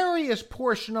scariest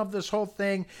portion of this whole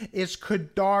thing is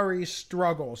Kadari's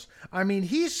struggles. I mean,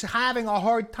 he's having a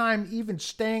hard time even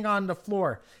staying on the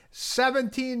floor.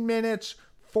 17 minutes,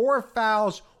 4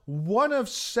 fouls, 1 of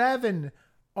 7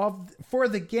 for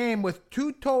the game with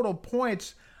 2 total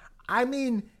points. I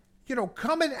mean,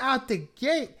 coming out the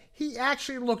gate, he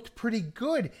actually looked pretty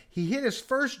good. He hit his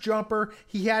first jumper.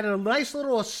 He had a nice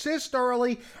little assist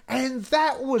early, and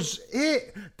that was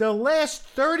it. The last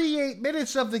 38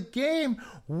 minutes of the game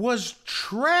was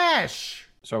trash.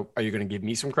 So are you going to give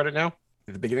me some credit now?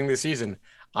 At the beginning of the season,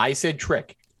 I said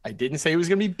trick. I didn't say it was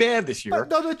going to be bad this year. But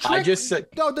no, the trick, I just said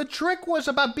the trick was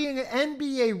about being an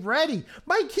NBA ready.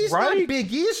 Mike, he's right? not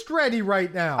Big East ready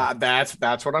right now. That's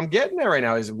what I'm getting at right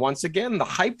now. Is once again the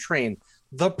hype train,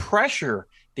 the pressure,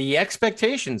 the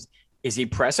expectations. Is he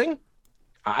pressing?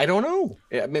 I don't know.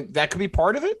 I mean, that could be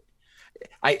part of it.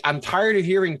 I'm tired of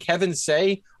hearing Kevin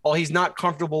say, "Oh, he's not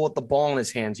comfortable with the ball in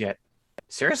his hands yet."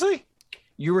 Seriously,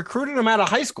 you recruited him out of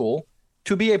high school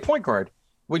to be a point guard.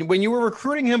 When you were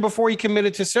recruiting him before he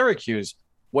committed to Syracuse,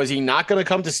 was he not going to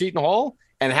come to Seton Hall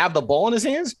and have the ball in his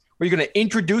hands? Were you going to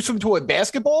introduce him to a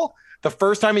basketball the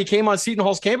first time he came on Seton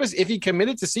Hall's campus if he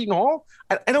committed to Seton Hall?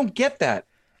 I don't get that.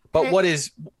 But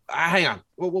hang on.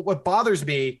 What bothers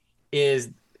me is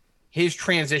his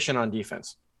transition on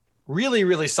defense. Really,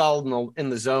 really solid in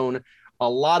the zone. A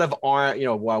lot of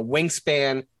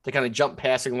wingspan to kind of jump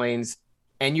passing lanes.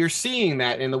 And you're seeing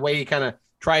that in the way he kind of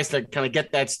tries to kind of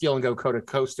get that steal and go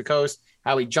coast to coast,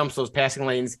 how he jumps those passing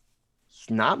lanes. He's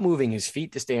not moving his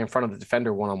feet to stay in front of the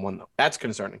defender one-on-one, though. That's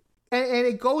concerning. And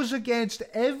it goes against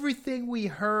everything we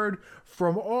heard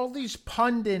from all these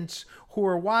pundits who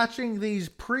are watching these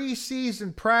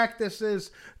preseason practices,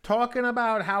 talking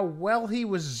about how well he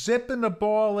was zipping the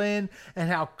ball in and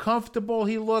how comfortable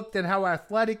he looked and how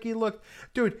athletic he looked.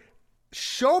 Dude,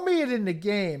 show me it in the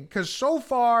game, because so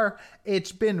far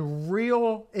it's been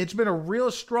real. It's been a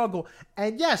real struggle.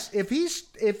 And yes, if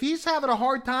he's having a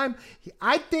hard time,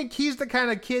 I think he's the kind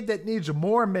of kid that needs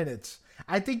more minutes.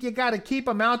 I think you got to keep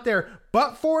him out there.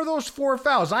 But for those 4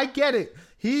 fouls, I get it.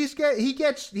 He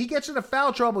gets into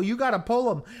foul trouble. You got to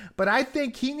pull him. But I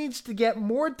think he needs to get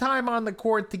more time on the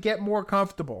court to get more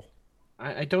comfortable.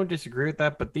 I don't disagree with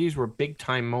that, but these were big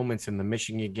time moments in the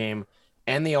Michigan game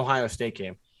and the Ohio State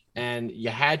game. And you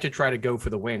had to try to go for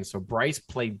the win. So Bryce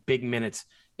played big minutes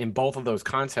in both of those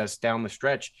contests down the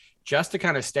stretch just to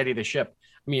kind of steady the ship.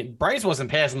 I mean, Bryce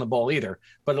wasn't passing the ball either,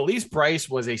 but at least Bryce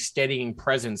was a steadying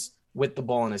presence with the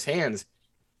ball in his hands.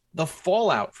 The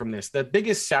fallout from this, the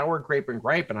biggest sour grape and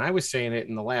gripe, and I was saying it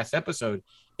in the last episode,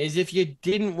 is if you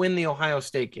didn't win the Ohio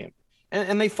State game.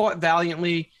 And they fought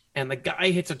valiantly, and the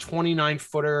guy hits a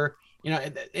 29-footer.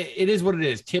 It is what it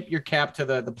is. Tip your cap to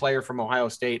the player from Ohio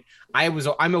State.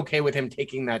 I'm okay with him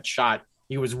taking that shot.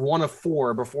 He was 1 of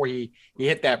 4 before he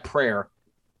hit that prayer.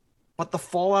 But the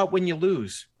fallout when you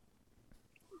lose,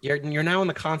 you're now on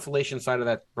the consolation side of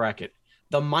that bracket.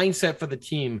 The mindset for the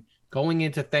team going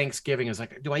into Thanksgiving is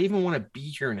like, do I even want to be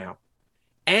here now?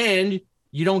 And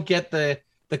you don't get the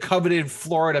coveted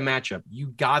Florida matchup. You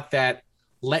got that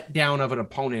letdown of an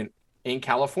opponent in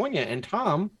California. And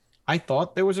Tom, I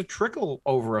thought there was a trickle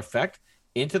over effect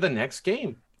into the next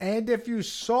game. And if you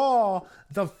saw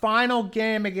the final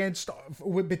game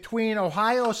between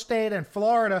Ohio State and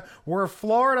Florida, where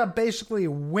Florida basically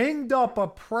winged up a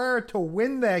prayer to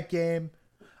win that game,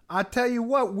 I tell you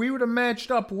what, we would have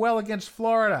matched up well against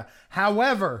Florida.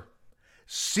 However,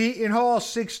 Seton Hall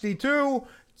 62,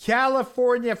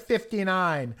 California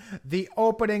 59. The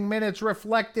opening minutes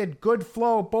reflected good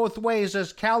flow both ways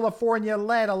as California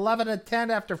led 11-10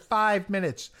 after 5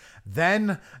 minutes.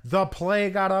 Then the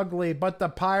play got ugly, but the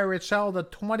Pirates held a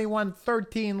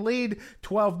 21-13 lead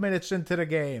 12 minutes into the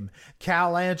game.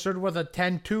 Cal answered with a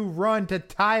 10-2 run to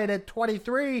tie it at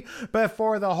 23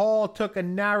 before the Hall took a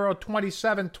narrow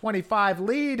 27-25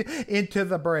 lead into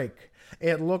the break.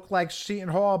 It looked like Seton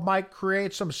Hall might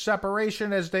create some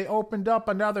separation as they opened up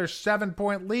another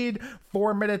 7-point lead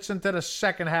 4 minutes into the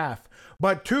second half.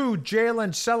 But 2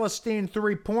 Jalen Celestine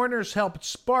three-pointers helped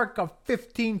spark a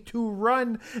 15-2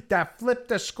 run that flipped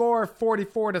the score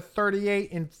 44-38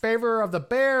 in favor of the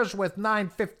Bears with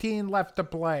 9:15 left to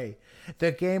play.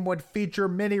 The game would feature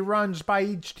many runs by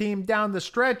each team down the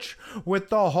stretch, with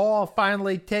the Hall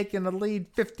finally taking the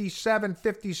lead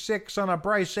 57-56 on a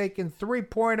Bryce Aiken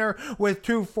three-pointer with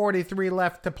 2:43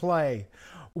 left to play.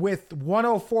 With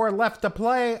 1:04 left to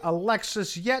play,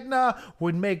 Alexis Yetna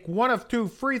would make one of 2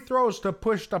 free throws to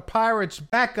push the Pirates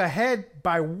back ahead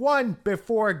by 1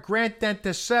 before Grant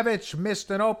Dentisevich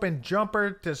missed an open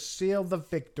jumper to seal the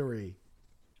victory.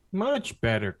 Much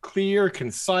better. Clear,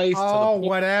 concise. Oh,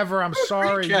 whatever. I'm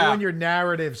sorry. You and your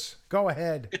narratives. Go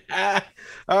ahead.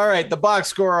 All right. The box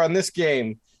score on this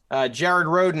game. Jared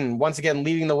Roden, once again,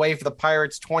 leading the way for the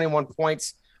Pirates, 21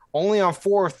 points, only on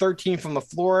 4 of 13 from the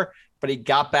floor, but he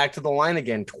got back to the line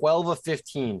again, 12 of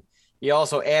 15. He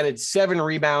also added 7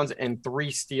 rebounds and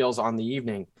 3 steals on the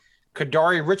evening.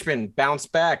 Kadari Richmond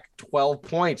bounced back, 12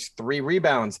 points, 3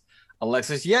 rebounds.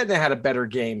 Alexis Yetna had a better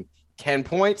game, 10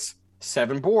 points,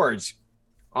 7 boards.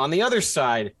 On the other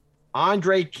side,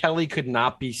 Andre Kelly could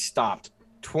not be stopped.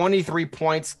 23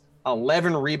 points,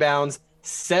 11 rebounds,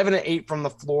 7 of 8 from the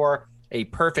floor, a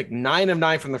perfect 9 of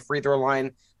 9 from the free throw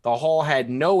line. The Hall had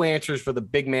no answers for the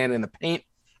big man in the paint,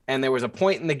 and there was a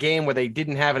point in the game where they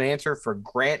didn't have an answer for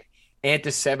Grant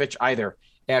Antisevich either.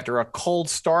 After a cold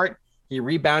start, he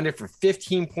rebounded for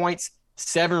 15 points,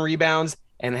 7 rebounds,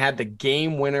 and had the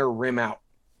game winner rim out.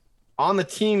 On the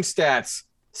team stats,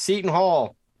 Seton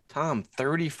Hall, Tom,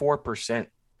 34%,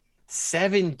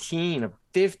 17 of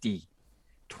 50,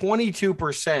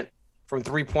 22% from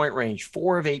three-point range,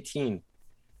 4 of 18.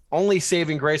 Only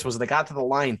saving grace was they got to the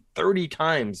line 30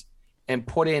 times and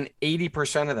put in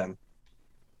 80% of them.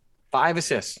 5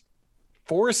 assists.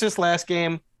 4 assists last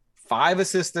game, 5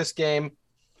 assists this game,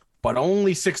 but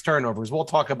only 6 turnovers. We'll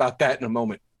talk about that in a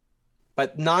moment.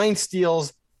 But 9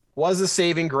 steals was a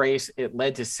saving grace. It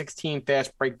led to 16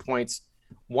 fast break points,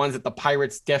 ones that the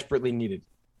Pirates desperately needed.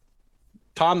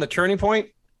 Tom, the turning point,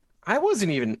 I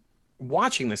wasn't even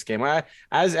watching this game.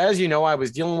 As you know, I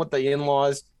was dealing with the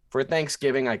in-laws for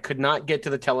Thanksgiving. I could not get to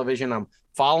the television. I'm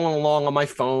following along on my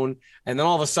phone, and then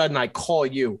all of a sudden I call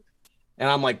you, and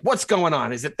I'm like, what's going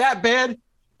on? Is it that bad?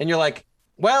 And you're like,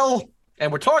 well,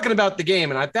 and we're talking about the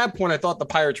game, and at that point I thought the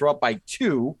Pirates were up by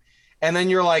 2, and then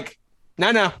you're like,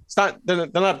 no, it's not. They're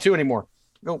not up 2 anymore.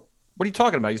 I go, what are you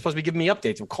talking about? You're supposed to be giving me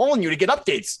updates. I'm calling you to get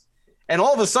updates. And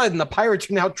all of a sudden, the Pirates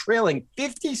are now trailing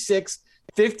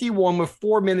 56-51 with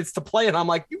 4 minutes to play. And I'm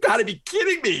like, you got to be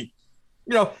kidding me.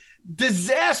 You know,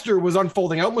 disaster was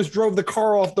unfolding. I almost drove the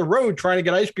car off the road trying to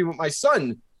get ice cream with my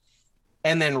son.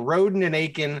 And then Roden and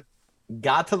Aiken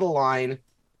got to the line.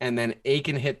 And then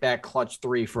Aiken hit that clutch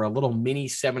 3 for a little mini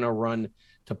 7-0 run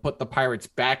to put the Pirates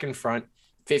back in front,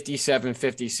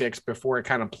 57-56, before it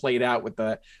kind of played out with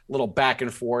the little back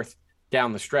and forth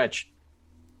down the stretch.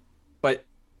 But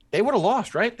they would have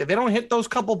lost, right? If they don't hit those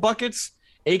couple buckets,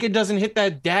 Aiken doesn't hit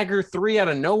that dagger 3 out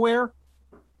of nowhere,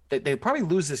 they'd probably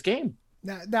lose this game.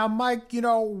 Now, Mike, you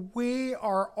know, we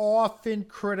are often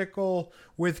critical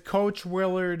with Coach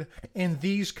Willard in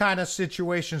these kind of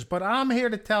situations, but I'm here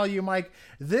to tell you, Mike,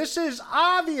 this is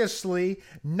obviously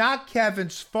not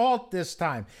Kevin's fault this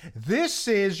time. This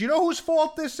is, you know whose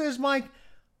fault this is, Mike?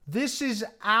 This is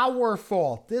our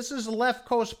fault. This is Left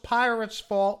Coast Pirates'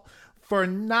 fault for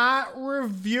not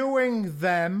reviewing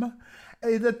them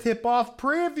in the tip-off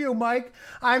preview, Mike.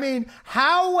 I mean,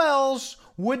 how else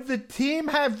would the team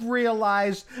have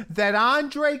realized that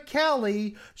Andre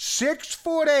Kelly,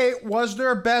 6'8", was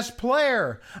their best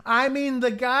player? I mean,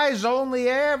 the guy's only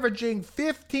averaging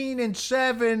 15 and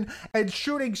 7 and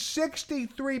shooting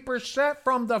 63%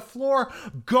 from the floor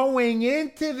going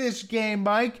into this game,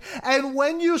 Mike. And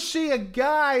when you see a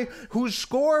guy who's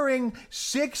scoring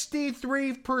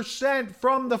 63%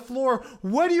 from the floor,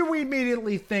 what do you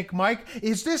immediately think, Mike?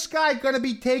 Is this guy going to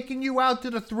be taking you out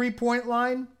to the three-point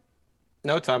line?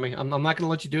 No, Tommy, I'm not going to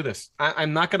let you do this.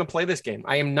 I'm not going to play this game.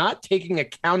 I am not taking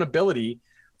accountability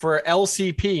for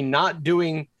LCP not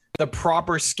doing the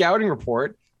proper scouting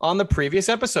report on the previous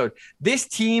episode. This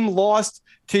team lost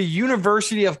to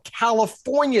University of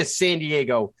California, San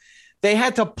Diego. They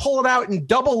had to pull it out in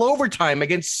double overtime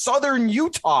against Southern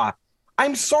Utah.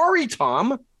 I'm sorry,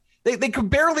 Tom. They could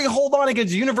barely hold on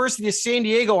against University of San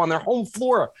Diego on their home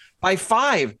floor by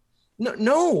 5.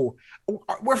 No,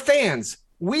 we're fans.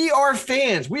 We are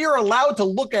fans. We are allowed to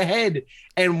look ahead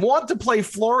and want to play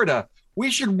Florida. We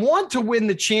should want to win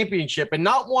the championship and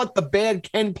not want the bad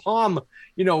Ken Palm,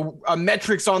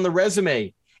 metrics on the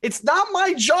resume. It's not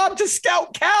my job to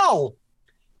scout Cal.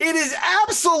 It is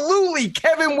absolutely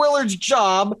Kevin Willard's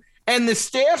job and the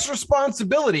staff's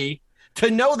responsibility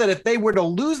to know that if they were to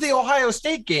lose the Ohio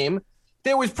State game,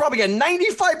 there was probably a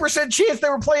 95% chance they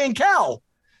were playing Cal.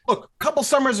 Look, a couple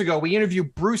summers ago, we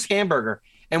interviewed Bruce Hamburger.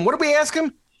 And what did we ask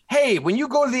him? Hey, when you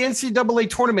go to the NCAA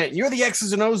tournament and you're the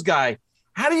X's and O's guy,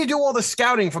 how do you do all the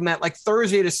scouting from that like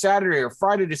Thursday to Saturday or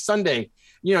Friday to Sunday?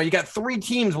 You got 3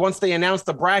 teams once they announced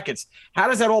the brackets. How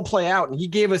does that all play out? And he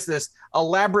gave us this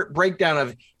elaborate breakdown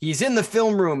of he's in the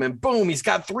film room and boom, he's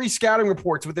got 3 scouting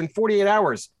reports within 48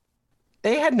 hours.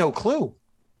 They had no clue.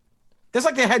 It's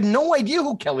like they had no idea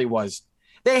who Kelly was.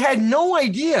 They had no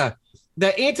idea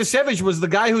that Antisevich was the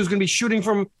guy who's going to be shooting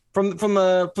from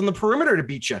the perimeter to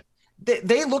beat you.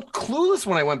 They looked clueless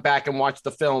when I went back and watched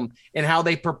the film and how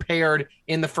they prepared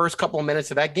in the first couple of minutes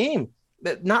of that game.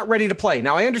 Not ready to play.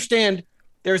 Now, I understand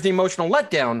there's the emotional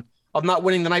letdown of not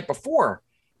winning the night before,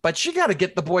 but you got to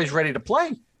get the boys ready to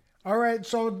play. All right,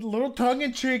 so a little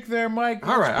tongue-in-cheek there, Mike.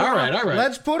 All right.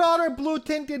 Let's put on our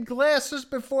blue-tinted glasses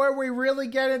before we really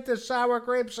get into sour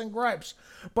grapes and gripes.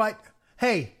 But,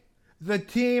 hey, the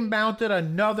team mounted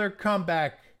another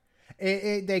comeback.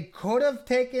 They could have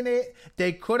taken it.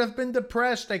 They could have been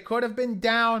depressed. They could have been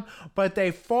down. But they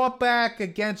fought back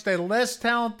against a less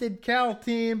talented Cal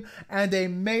team, and they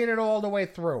made it all the way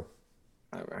through.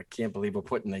 I can't believe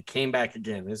they came back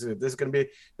again. This is going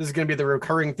to be the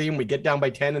recurring theme. We get down by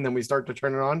 10 and then we start to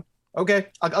turn it on. Okay,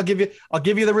 I'll give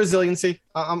you the resiliency.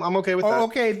 I'm okay with that.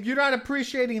 Okay, you're not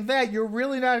appreciating that. You're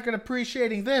really not going to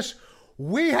appreciating this.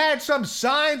 We had some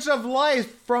signs of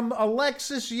life from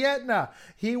Alexis Yetna.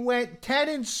 He went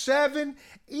 10-7,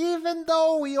 even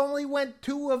though he only went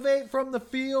 2 of 8 from the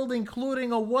field,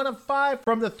 including a 1 of 5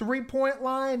 from the 3-point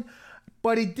line.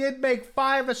 But he did make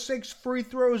 5 of 6 free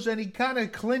throws, and he kind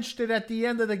of clinched it at the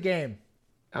end of the game.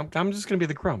 I'm just going to be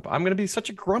the grump. I'm going to be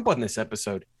such a grump on this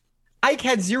episode. Ike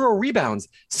had 0 rebounds.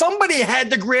 Somebody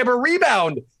had to grab a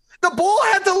rebound. The ball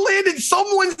had to land in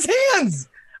someone's hands.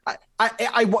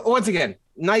 I once again,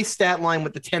 nice stat line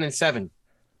with the 10-7.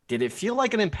 Did it feel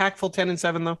like an impactful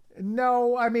 10-7 though?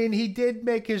 No, I mean he did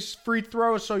make his free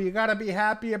throws, so you got to be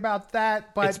happy about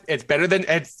that. But it's better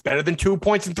than 2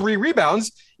 points and 3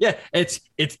 rebounds. Yeah, it's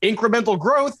incremental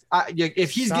growth.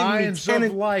 If he's signs giving me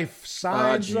 10 of life,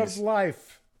 signs of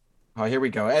life. Oh, here we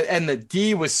go. And the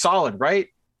D was solid, right?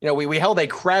 We held a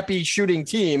crappy shooting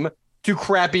team to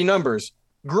crappy numbers.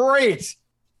 Great.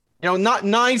 Not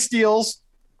 9 steals.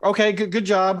 Okay, good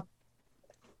job.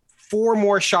 4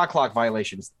 more shot clock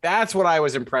violations. That's what I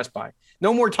was impressed by.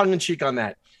 No more tongue-in-cheek on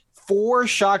that. 4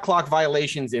 shot clock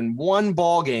violations in 1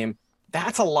 ball game.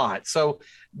 That's a lot. So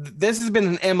this has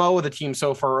been an MO of the team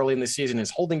so far early in the season,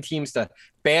 is holding teams to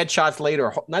bad shots late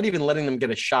or not even letting them get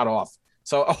a shot off.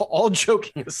 So all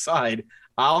joking aside,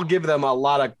 I'll give them a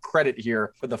lot of credit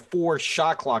here for the 4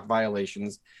 shot clock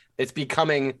violations. It's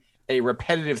becoming a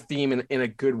repetitive theme in a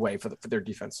good way for their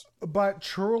defense. But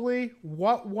truly,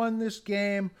 what won this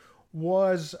game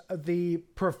was the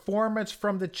performance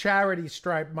from the charity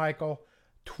stripe, Michael.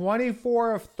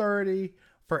 24 of 30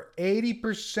 for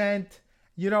 80%.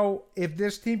 If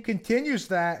this team continues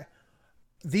that,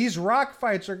 these rock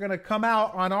fights are going to come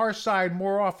out on our side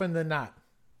more often than not.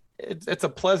 It's a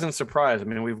pleasant surprise. I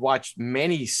mean, we've watched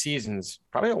many seasons,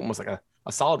 probably almost like a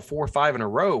solid 4 or 5 in a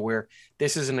row where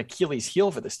this is an Achilles heel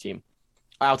for this team.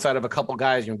 Outside of a couple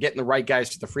guys, getting the right guys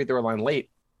to the free throw line late.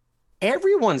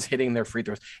 Everyone's hitting their free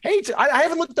throws. Hey, I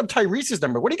haven't looked up Tyrese's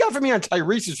number. What do you got for me on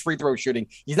Tyrese's free throw shooting?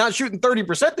 He's not shooting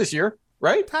 30% this year,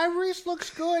 right? Tyrese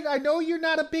looks good. I know you're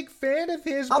not a big fan of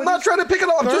his. I'm not trying to pick it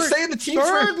up. I'm just saying the team's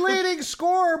third leading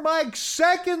scorer, Mike.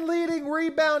 Second leading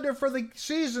rebounder for the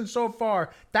season so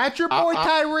far. That's your boy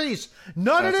Tyrese.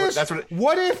 None of this.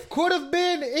 What if, could have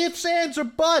been, ifs, ands, or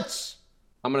buts.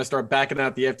 I'm going to start backing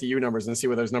out the FDU numbers and see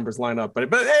where those numbers line up.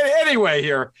 But anyway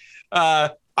here,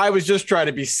 I was just trying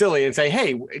to be silly and say,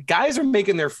 hey, guys are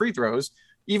making their free throws,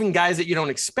 even guys that you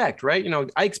don't expect, right?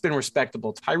 Ike's been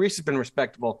respectable. Tyrese has been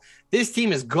respectable. This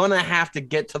team is going to have to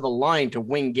get to the line to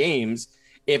win games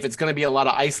if it's going to be a lot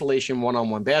of isolation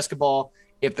one-on-one basketball,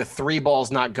 if the 3 ball's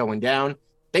not going down.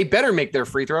 They better make their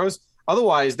free throws.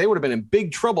 Otherwise, they would have been in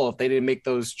big trouble if they didn't make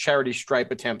those charity stripe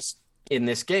attempts in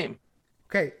this game.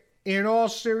 Okay. In all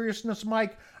seriousness,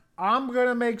 Mike, I'm going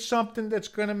to make something that's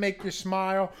going to make you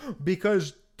smile,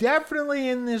 because definitely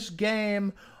in this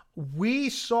game, we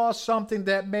saw something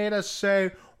that made us say,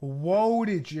 whoa,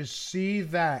 did you see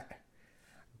that?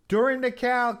 During the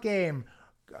Cal game,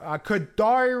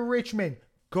 Kadari Richmond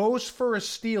goes for a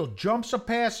steal, jumps a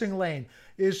passing lane,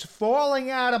 is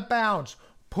falling out of bounds,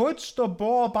 puts the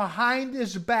ball behind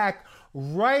his back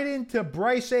right into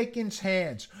Bryce Aiken's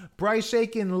hands. Bryce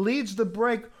Aiken leads the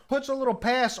break, puts a little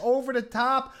pass over the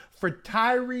top for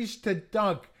Tyrese to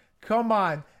dunk. Come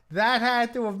on. That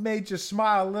had to have made you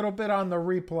smile a little bit on the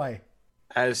replay.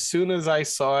 As soon as I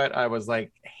saw it, I was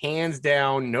like, hands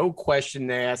down, no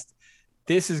question asked.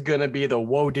 This is going to be the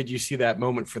whoa, did you see that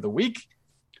moment for the week?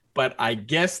 But I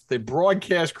guess the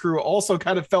broadcast crew also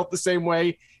kind of felt the same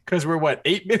way, because we're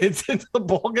 8 minutes into the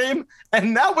ball game,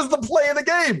 and that was the play of the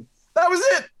game. That was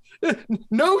it.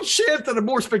 No chance that a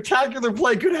more spectacular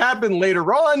play could happen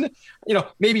later on.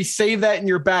 Maybe save that in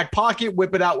your back pocket,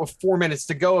 whip it out with 4 minutes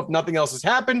to go if nothing else has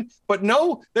happened. But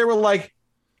no, they were like,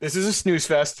 this is a snooze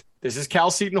fest. This is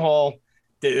Cal Seton Hall.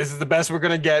 This is the best we're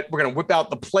going to get. We're going to whip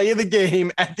out the play of the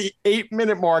game at the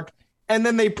 8-minute mark. And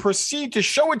then they proceed to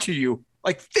show it to you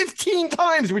like 15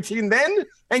 times between then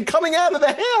and coming out of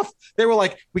the half. They were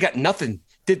like, we got nothing.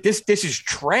 This is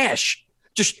trash.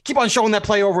 Just keep on showing that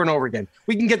play over and over again.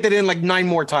 We can get that in like 9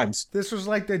 more times. This was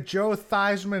like the Joe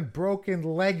Theismann broken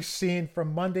leg scene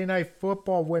from Monday Night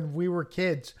Football when we were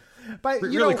kids. But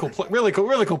really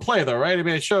cool play though, right? I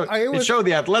mean, it showed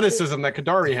the athleticism that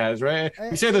Kadary has, right?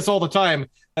 We say this all the time,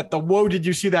 that the "whoa, did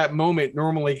you see that" moment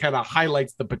normally kind of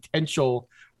highlights the potential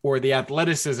or the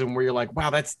athleticism where you're like, wow,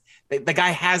 that's the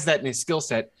guy has that in his skill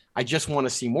set. I just want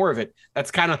to see more of it. That's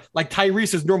kind of like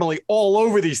Tyrese is normally all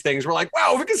over these things. We're like,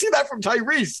 wow, we can see that from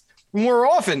Tyrese more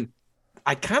often.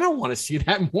 I kind of want to see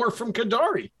that more from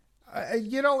Kadary.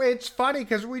 It's funny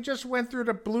because we just went through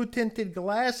the blue tinted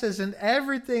glasses and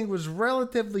everything was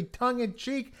relatively tongue in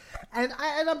cheek. And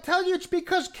I'm telling you, it's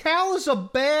because Cal is a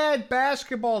bad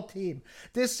basketball team.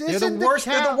 This isn't the worst.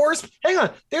 They're the worst. Hang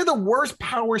on. They're the worst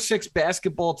Power 6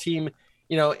 basketball team,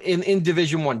 in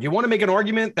Division I. Do you want to make an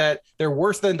argument that they're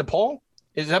worse than DePaul?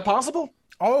 Is that possible?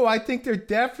 Oh, I think they're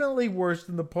definitely worse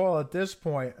than DePaul at this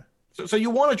point. So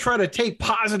you want to try to take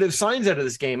positive signs out of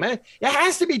this game, man? It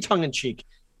has to be tongue in cheek.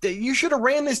 You should have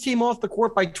ran this team off the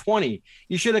court by 20.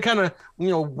 You should have kind of,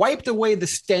 wiped away the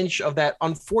stench of that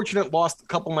unfortunate loss a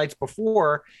couple nights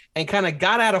before and kind of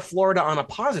got out of Florida on a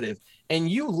positive.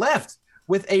 And you left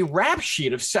with a rap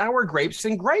sheet of sour grapes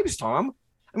and grapes, Tom.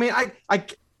 I mean,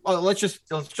 let's just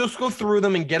go through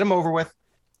them and get them over with.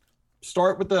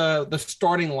 Start with the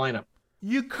starting lineup.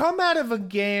 You come out of a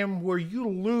game where you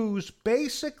lose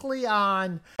basically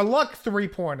on a luck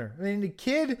three-pointer. I mean, the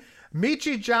kid,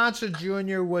 Michi Johnson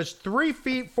Jr., was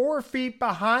 4 feet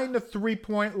behind the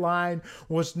three-point line,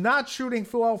 was not shooting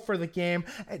well for the game,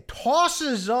 and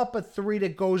tosses up a three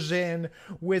that goes in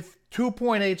with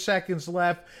 2.8 seconds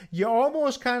left. You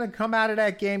almost kind of come out of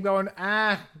that game going,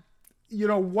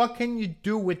 what can you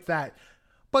do with that?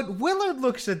 But Willard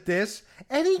looks at this,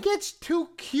 and he gets too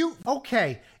cute.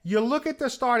 Okay, you look at the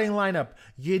starting lineup.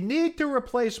 You need to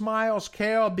replace Miles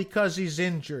Cale because he's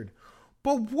injured.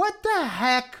 But what the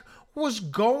heck was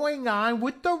going on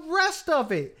with the rest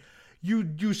of it?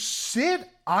 You sit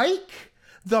Ike?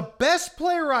 The best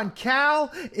player on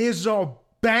Cal is a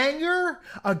banger,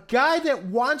 a guy that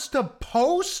wants to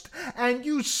post, and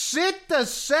you sit the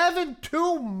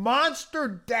 7'2"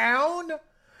 monster down?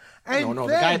 And no.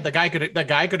 The guy could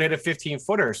hit a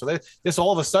 15-footer. So this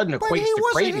all of a sudden equates to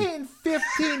Creighton. But he wasn't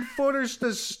hitting 15-footers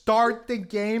to start the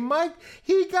game, Mike.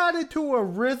 He got into a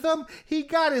rhythm. He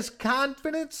got his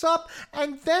confidence up,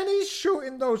 and then he's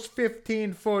shooting those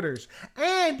 15-footers.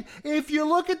 And if you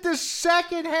look at the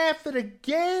second half of the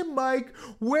game, Mike,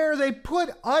 where they put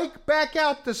Ike back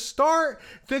out to start,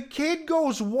 the kid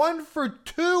goes 1 for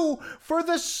 2 for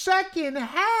the second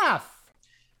half.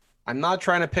 I'm not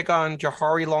trying to pick on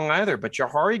Jahari Long either, but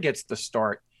Jahari gets the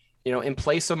start, in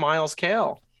place of Miles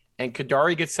Cale, and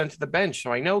Kadary gets sent to the bench.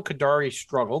 So I know Kadary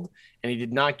struggled, and he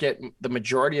did not get the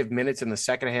majority of minutes in the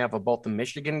second half of both the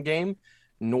Michigan game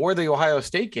nor the Ohio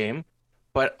State game,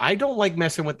 but I don't like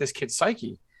messing with this kid's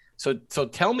psyche. So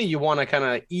tell me you want to kind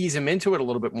of ease him into it a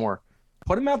little bit more.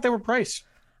 Put him out there with Price.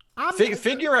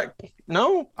 Figure out.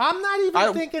 No? I'm not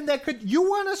even thinking that you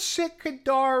want to sit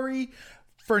Kadary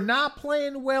for not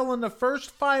playing well in the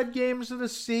first 5 games of the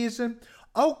season.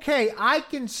 Okay, I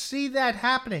can see that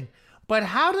happening. But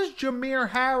how does Jameer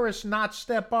Harris not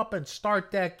step up and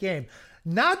start that game?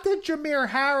 Not that Jameer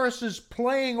Harris is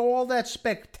playing all that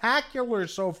spectacular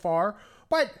so far,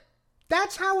 but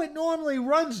that's how it normally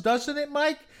runs, doesn't it,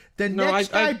 Mike? The next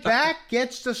guy back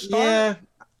gets to start. Yeah,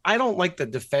 I don't like the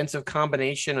defensive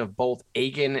combination of both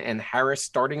Aiken and Harris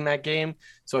starting that game.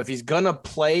 So if he's going to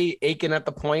play Aiken at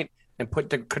the point and put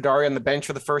Kadary on the bench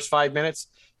for the first 5 minutes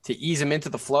to ease him into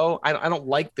the flow, I don't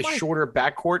like the shorter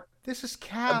backcourt. This is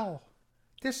Cal.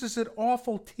 This is an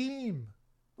awful team.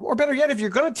 Or better yet, if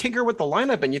you're going to tinker with the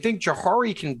lineup and you think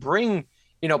Jahari can bring,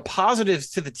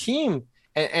 positives to the team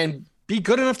and be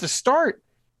good enough to start,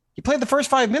 he played the first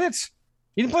 5 minutes.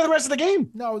 He didn't play the rest of the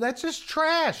game. No, that's just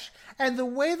trash. And the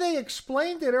way they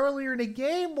explained it earlier in the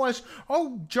game was,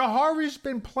 Jahari's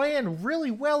been playing really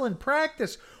well in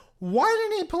practice. Why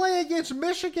didn't he play against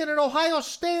Michigan and Ohio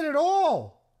State at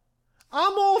all?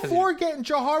 I'm all for getting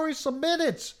Jahari some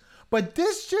minutes, but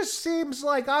this just seems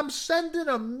like I'm sending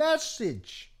a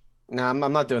message. No, I'm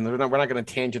not doing that. We're not going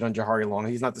to tangent on Jahari long.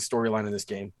 He's not the storyline in this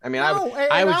game. I mean,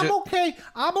 okay.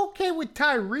 I'm okay with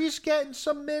Tyrese getting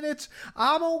some minutes.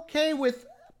 I'm okay with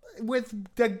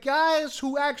the guys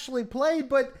who actually played,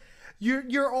 but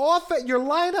you're off at your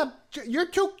lineup.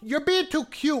 You're being too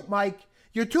cute, Mike.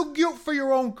 You're too cute for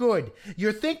your own good.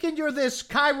 You're thinking you're this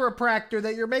chiropractor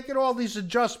that you're making all these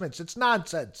adjustments. It's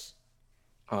nonsense.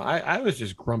 I was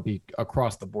just grumpy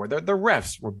across the board. The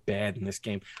refs were bad in this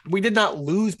game. We did not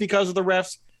lose because of the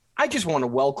refs. I just want a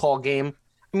well-called game.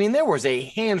 I mean, there was a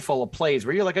handful of plays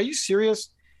where you're like, are you serious?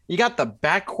 You got the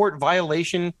backcourt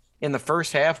violation in the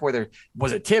first half where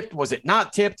was it tipped? Was it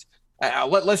not tipped?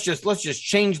 Let's just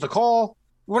change the call.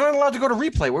 We're not allowed to go to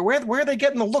replay. Where are they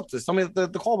getting the look?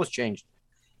 The call was changed.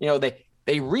 You know,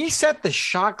 they reset the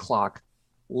shot clock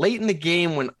late in the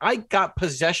game when Ike got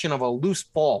possession of a loose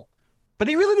ball. But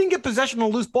he really didn't get possession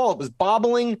of a loose ball. It was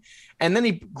bobbling, and then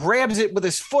he grabs it with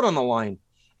his foot on the line.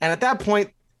 And at that point,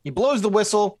 he blows the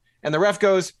whistle, and the ref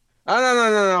goes,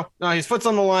 oh, no, his foot's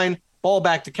on the line, ball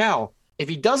back to Cal. If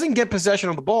he doesn't get possession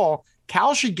of the ball,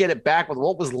 Cal should get it back with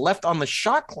what was left on the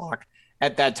shot clock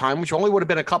at that time, which only would have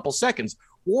been a couple seconds.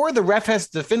 Or the ref has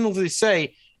to definitively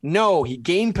say, no, he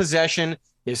gained possession,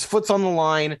 his foot's on the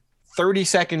line,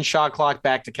 30-second shot clock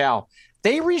back to Cal.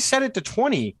 They reset it to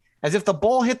 20 as if the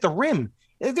ball hit the rim.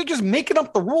 They're just making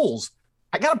up the rules.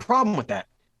 I got a problem with that.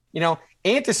 You know,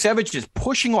 Antisevich is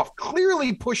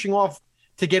clearly pushing off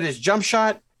to get his jump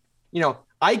shot. You know,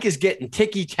 Ike is getting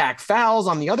ticky-tack fouls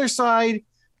on the other side.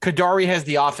 Kadari has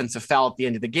the offensive foul at the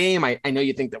end of the game. I know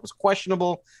you think that was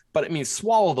questionable, but I mean,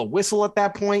 swallow the whistle at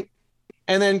that point.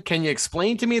 And then can you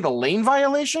explain to me the lane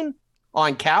violation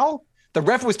on Cal? The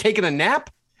ref was taking a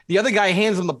nap. The other guy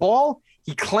hands him the ball.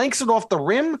 He clanks it off the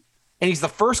rim, and he's the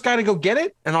first guy to go get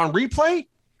it. And on replay,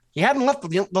 he hadn't left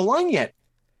the line yet.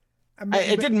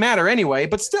 It didn't matter anyway,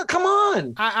 but still, come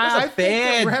on. I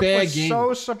think the ref was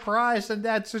so surprised in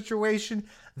that situation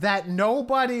that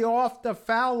nobody off the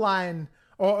foul line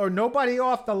or nobody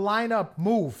off the lineup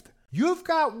moved. You've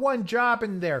got one job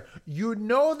in there. You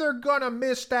know they're going to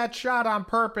miss that shot on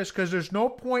purpose because there's no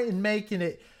point in making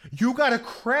it. You got to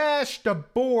crash the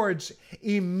boards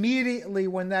immediately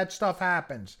when that stuff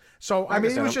happens. So, I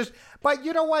mean, it was just, but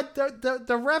you know what? The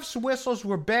refs' whistles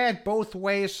were bad both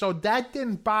ways, so that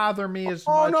didn't bother me as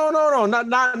much. No.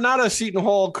 Not a Seton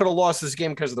Hall could have lost this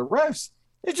game because of the refs.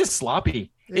 It's just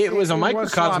sloppy. It was a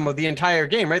microcosm of the entire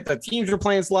game, right? The teams were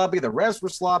playing sloppy, the refs were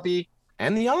sloppy,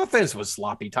 and the offense was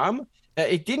sloppy, Tom.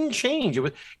 It didn't change.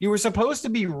 You were supposed to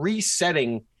be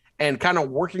resetting and kind of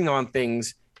working on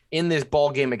things in this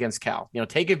ball game against Cal. You know,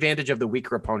 take advantage of the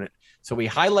weaker opponent. So we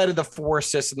highlighted the 4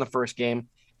 assists in the first game.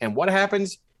 And what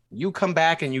happens? You come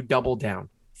back and you double down.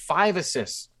 5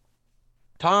 assists.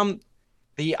 Tom,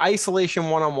 the isolation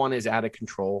one-on-one is out of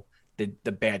control.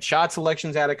 The bad shot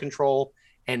selection's out of control.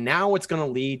 And now it's going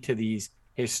to lead to these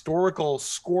historical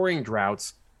scoring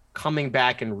droughts coming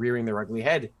back and rearing their ugly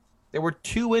head. There were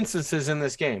 2 instances in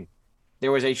this game.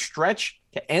 There was a stretch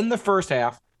to end the first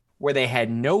half where they had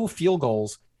no field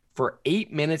goals for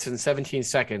 8 minutes and 17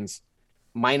 seconds,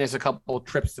 minus a couple of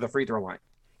trips to the free throw line.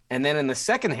 And then in the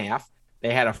second half,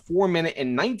 they had a 4-minute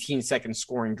and 19-second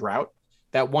scoring drought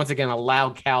that once again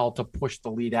allowed Cal to push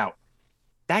the lead out.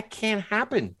 That can't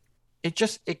happen. It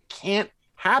can't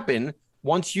happen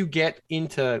once you get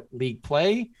into league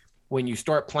play. When you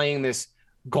start playing this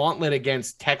gauntlet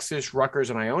against Texas, Rutgers,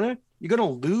 and Iona, you're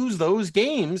going to lose those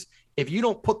games if you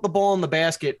don't put the ball in the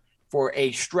basket for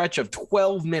a stretch of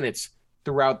 12 minutes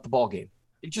throughout the ball game.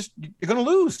 You're going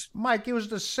to lose. Mike, it was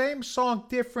the same song,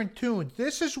 different tune.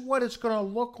 This is what it's going to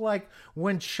look like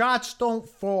when shots don't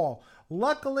fall.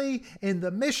 Luckily, in the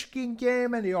Michigan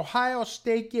game and the Ohio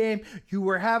State game, you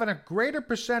were having a greater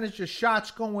percentage of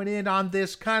shots going in on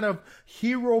this kind of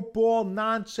hero ball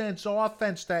nonsense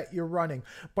offense that you're running.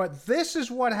 But this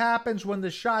is what happens when the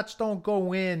shots don't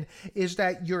go in, is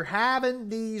that you're having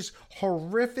these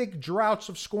horrific droughts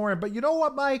of scoring. But you know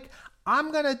what, Mike?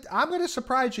 I'm gonna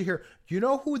surprise you here. You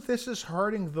know who this is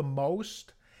hurting the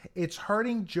most? It's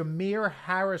hurting Jameer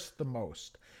Harris the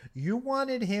most. You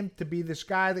wanted him to be this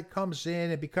guy that comes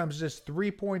in and becomes this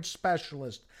three-point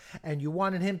specialist, and you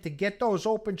wanted him to get those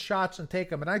open shots and take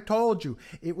them. And I told you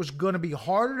it was going to be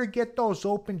harder to get those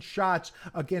open shots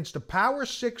against a Power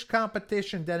 6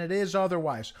 competition than it is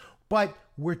otherwise. But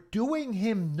we're doing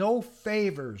him no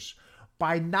favors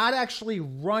by not actually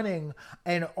running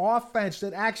an offense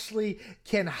that actually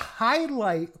can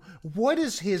highlight what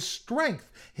is his strength.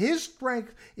 His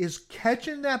strength is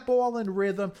catching that ball in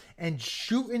rhythm and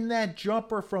shooting that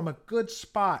jumper from a good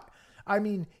spot. I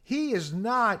mean, he is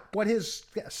not what his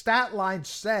stat line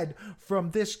said from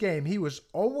this game. He was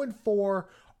 0-4,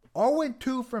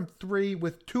 0-2 from 3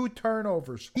 with 2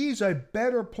 turnovers. He's a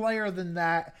better player than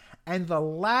that, and the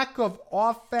lack of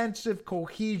offensive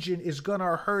cohesion is going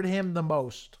to hurt him the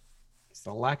most. It's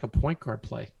the lack of point guard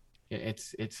play.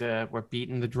 It's we're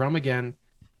beating the drum again.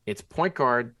 It's point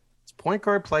guard. It's point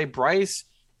guard play. Bryce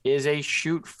is a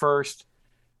shoot first,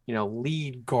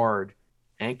 lead guard,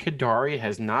 and Kadari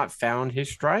has not found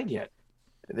his stride yet.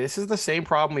 This is the same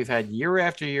problem we've had year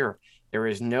after year. There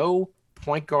is no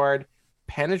point guard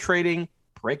penetrating,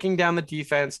 breaking down the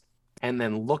defense, and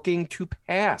then looking to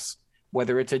pass,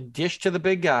 whether it's a dish to the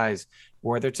big guys,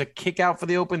 whether it's a kick out for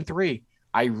the open three.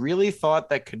 I really thought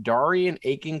that Kadari and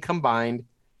Aiken combined,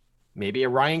 maybe a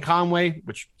Ryan Conway,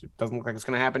 which doesn't look like it's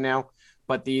going to happen now,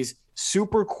 but these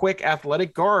super quick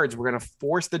athletic guards were going to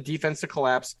force the defense to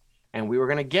collapse, and we were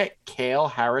going to get Cale,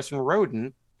 Harris, and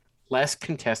Roden less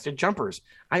contested jumpers.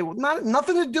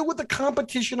 Nothing to do with the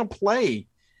competition of play.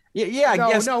 Yeah, it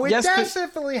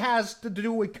definitely has to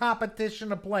do with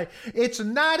competition of play. It's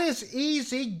not as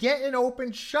easy getting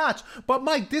open shots. But,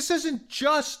 Mike, this isn't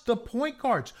just the point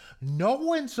guards. No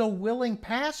one's a willing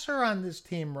passer on this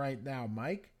team right now,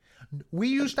 Mike. We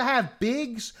used to have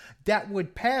bigs that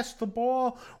would pass the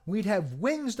ball. We'd have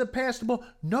wings that pass the ball.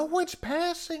 No one's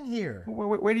passing here.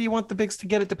 Where do you want the bigs to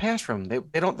get it to pass from? They're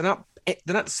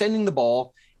not sending the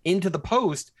ball into the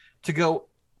post to go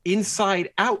inside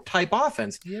out type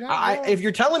offense. If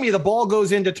you're telling me the ball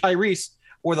goes into Tyrese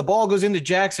or the ball goes into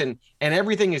Jackson and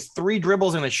everything is 3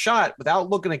 dribbles and a shot without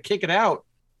looking to kick it out,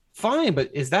 fine.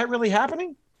 But is that really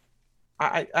happening?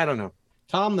 I don't know.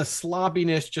 Tom, the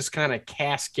sloppiness just kind of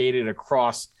cascaded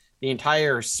across the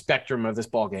entire spectrum of this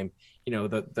ball game.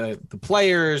 The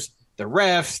players, the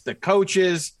refs, the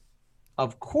coaches.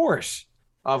 Of course,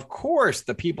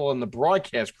 the people in the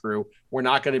broadcast crew were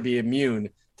not going to be immune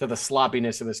to the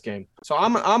sloppiness of this game. So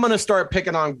I'm going to start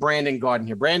picking on Brandon Gaudin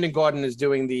here. Brandon Gaudin is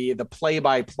doing the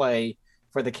play-by-play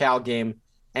for the Cal game,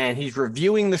 and he's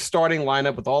reviewing the starting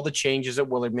lineup with all the changes that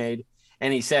Willard made,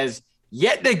 and he says,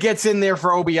 Yetna gets in there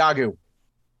for Obiagu.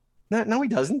 No, he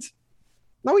doesn't.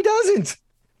 No, he doesn't.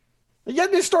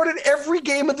 Yetna started every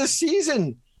game of the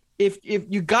season. If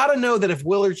you got to know that if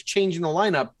Willard's changing the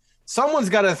lineup, someone's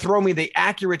got to throw me the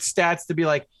accurate stats to be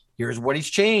like, here's what he's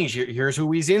changed. Here's who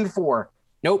he's in for.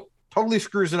 Nope, totally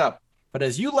screws it up. But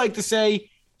as you like to say,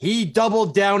 he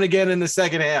doubled down again in the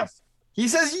second half. He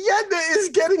says Yetna is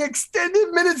getting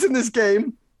extended minutes in this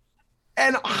game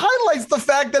and highlights the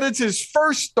fact that it's his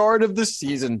first start of the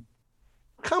season.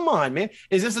 Come on, man.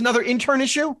 Is this another intern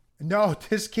issue? No,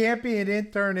 this can't be an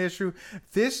intern issue.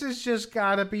 This has just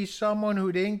got to be someone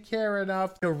who didn't care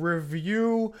enough to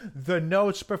review the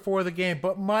notes before the game.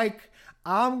 But, Mike,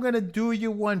 I'm going to do you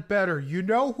one better. You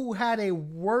know who had a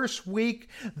worse week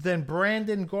than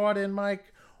Brandon Gaudin, Mike?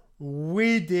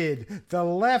 We did. The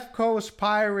Left Coast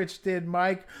Pirates did,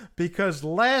 Mike, because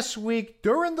last week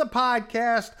during the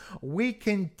podcast, we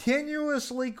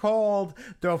continuously called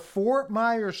the Fort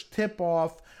Myers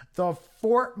tip-off the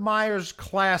Fort Myers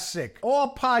Classic.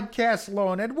 All podcasts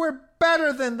long, and we're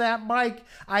better than that, Mike.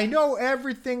 I know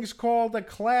everything's called a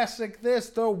classic this,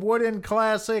 the Wooden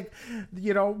Classic,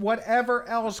 whatever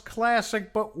else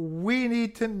classic, but we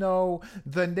need to know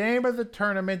the name of the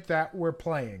tournament that we're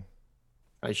playing.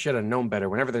 I should have known better.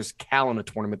 Whenever there's Cal in a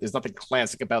tournament, there's nothing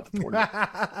classic about the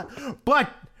tournament. But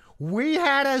we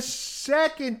had a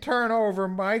second turnover,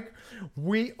 Mike.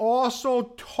 We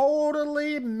also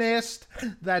totally missed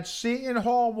that Seton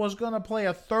Hall was going to play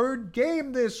a third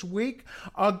game this week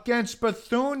against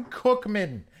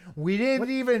Bethune-Cookman. We didn't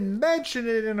even mention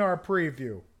it in our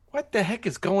preview. What the heck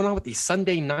is going on with these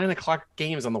Sunday 9 o'clock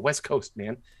games on the West Coast,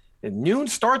 man? And noon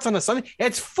starts on a Sunday.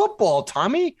 It's football,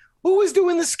 Tommy. Who is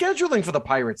doing the scheduling for the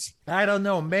Pirates? I don't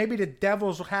know. Maybe the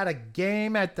Devils had a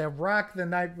game at the Rock the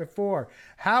night before.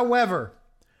 However,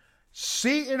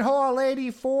 Seton Hall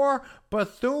 84,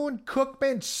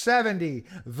 Bethune-Cookman 70.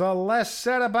 The less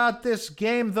said about this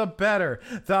game, the better.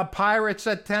 The Pirates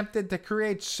attempted to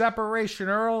create separation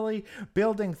early,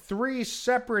 building 3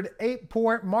 separate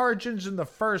 8-point margins in the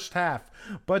first half.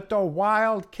 But the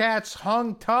Wildcats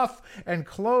hung tough and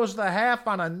closed the half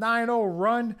on a 9-0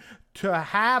 run to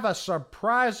have a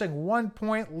surprising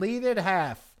 1-point lead at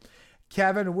half.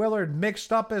 Kevin Willard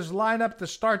mixed up his lineup to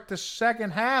start the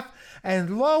second half,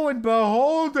 and lo and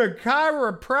behold, the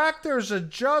chiropractor's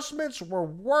adjustments were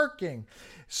working.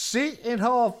 Seton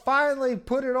Hall finally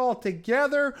put it all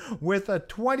together with a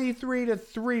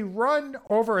 23-3 run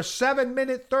over a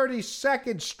 7-minute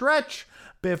 30-second stretch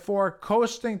before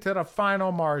coasting to the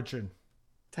final margin.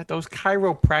 those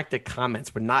chiropractic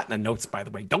comments were not in the notes, by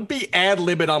the way. Don't be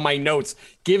ad-libbing on my notes,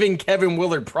 giving Kevin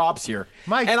Willard props here.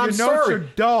 Mike, and your I'm notes sorry. are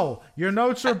dull. Your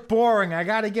notes are boring. I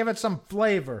got to give it some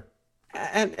flavor.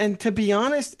 And to be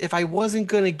honest, if I wasn't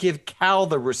going to give Cal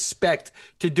the respect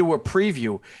to do a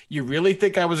preview, you really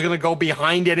think I was going to go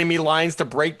behind enemy lines to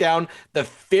break down the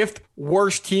 5th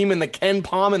worst team in the Ken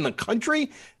Palm in the country?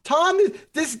 Tom,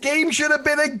 this game should have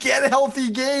been a get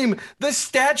healthy game. The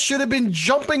stats should have been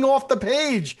jumping off the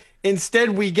page. Instead,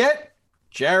 we get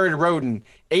Jared Roden,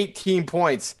 18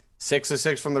 points, 6 of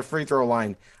 6 from the free throw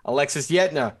line. Alexis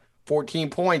Yetna, 14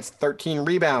 points, 13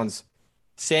 rebounds.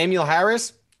 Samuel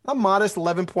Harris, a modest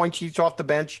 11 points each off the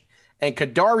bench. And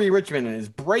Kadari Richmond in his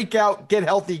breakout get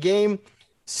healthy game,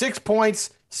 6 points,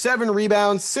 7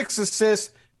 rebounds, 6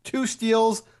 assists, 2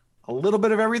 steals, a little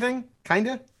bit of everything, kind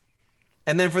of.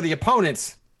 And then for the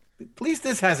opponents, at least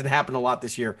this hasn't happened a lot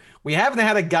this year. We haven't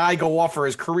had a guy go off for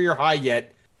his career high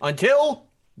yet until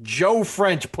Joe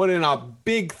French put in a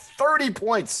big 30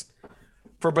 points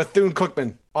for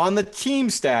Bethune-Cookman. On the team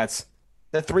stats,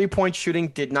 the 3-point shooting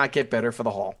did not get better for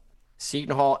the Hall.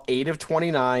 Seton Hall, 8 of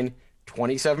 29,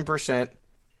 27%.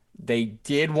 They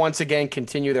did once again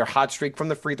continue their hot streak from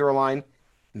the free throw line,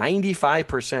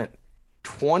 95%,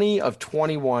 20 of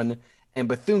 21. And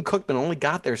Bethune-Cookman only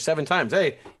got there 7 times.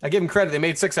 Hey, I give them credit. They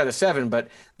made 6 out of 7, but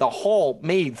the Hall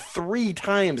made 3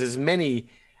 times as many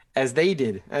as they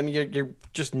did. I mean, you're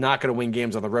just not going to win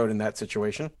games on the road in that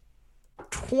situation.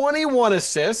 21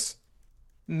 assists.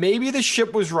 Maybe the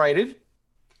ship was righted,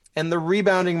 and the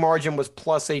rebounding margin was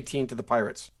plus 18 to the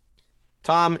Pirates.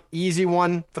 Tom, easy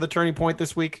one for the turning point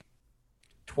this week.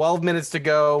 12 minutes to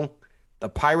go. The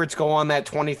Pirates go on that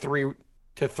 23-3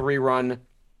 run.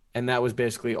 And that was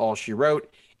basically all she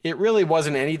wrote. It really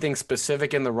wasn't anything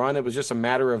specific in the run. It was just a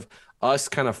matter of us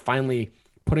kind of finally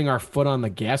putting our foot on the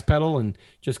gas pedal and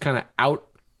just kind of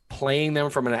outplaying them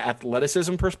from an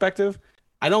athleticism perspective.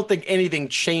 I don't think anything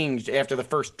changed after the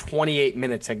first 28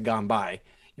 minutes had gone by,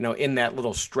 in that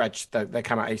little stretch that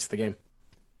kind of iced the game.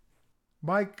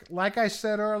 Mike, like I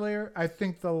said earlier, I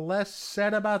think the less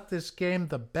said about this game,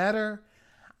 the better.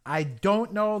 I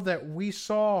don't know that we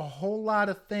saw a whole lot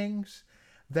of things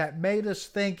that made us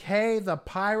think, hey, the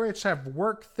Pirates have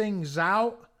worked things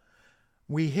out.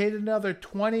 We hit another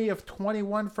 20 of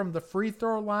 21 from the free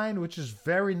throw line, which is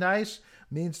very nice.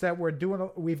 Means that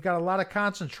we've got a lot of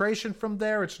concentration from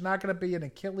there. It's not going to be an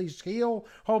Achilles heel,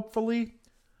 hopefully.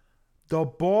 The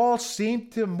ball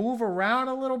seemed to move around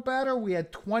a little better. We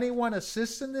had 21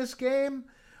 assists in this game,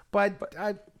 but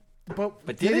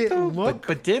did it look?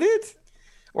 But did it?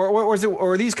 Or was it?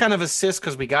 Or are these kind of assists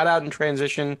because we got out in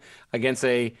transition against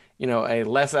a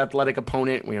less athletic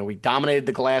opponent? We dominated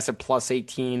the glass at plus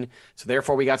 18, so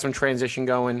therefore we got some transition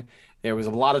going. There was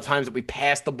a lot of times that we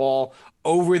passed the ball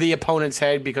over the opponent's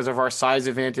head because of our size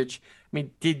advantage. I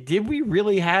mean, did we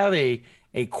really have a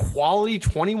quality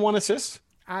 21 assists?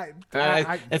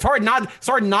 It's hard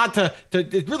not to.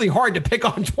 It's really hard to pick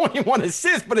on 21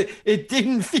 assists, but it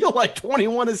didn't feel like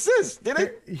 21 assists, did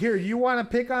it? Here, you want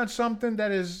to pick on something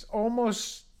that is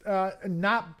almost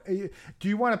not. Do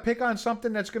you want to pick on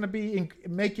something that's going to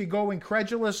make you go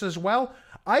incredulous as well?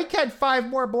 Ike had 5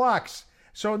 more blocks,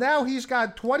 so now he's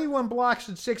got 21 blocks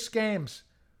in 6 games.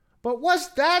 But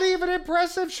was that even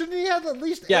impressive? Shouldn't he have at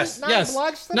least 8-9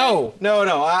 blocks today?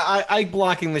 No. Ike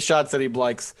blocking the shots that he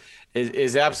blocks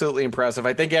is absolutely impressive.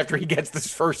 I think after he gets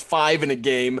this first 5 in a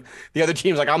game, the other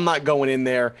team's like, I'm not going in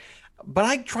there. But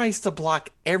Ike tries to block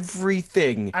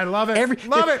everything. I love it.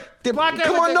 Block everything.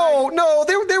 Come on, no.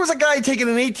 There was a guy taking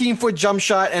an 18-foot jump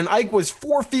shot, and Ike was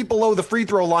 4 feet below the free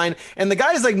throw line, and the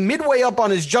guy's like midway up on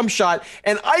his jump shot,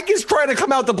 and Ike is trying to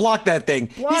come out to block that thing.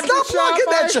 He's not blocking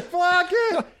that shot. Block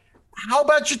it. How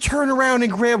about you turn around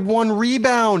and grab 1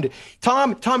 rebound?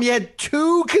 Tom, you had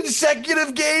 2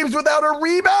 consecutive games without a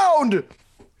rebound.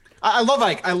 I love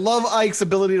Ike. I love Ike's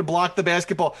ability to block the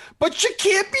basketball. But you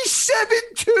can't be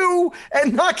 7-2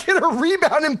 and not get a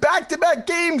rebound in back-to-back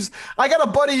games. I got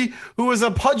a buddy who was a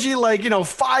pudgy,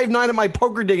 5'9" at my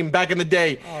poker game back in the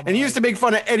day. And he used to make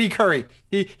fun of Eddie Curry.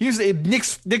 He was a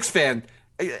Knicks fan.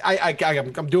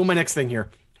 I'm doing my next thing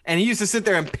here. And he used to sit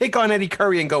there and pick on Eddie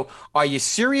Curry and go, are you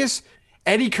serious?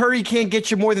 Eddie Curry can't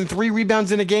get you more than 3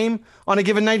 rebounds in a game on a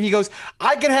given night. He goes,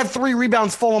 I can have 3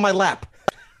 rebounds fall on my lap.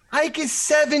 Ike is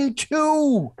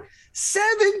 7-2.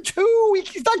 7-2.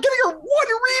 He's not getting her 1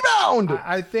 rebound.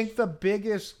 I think the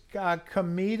biggest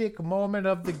comedic moment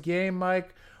of the game,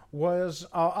 Mike, was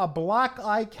a block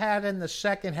Ike had in the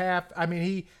second half. I mean,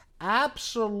 he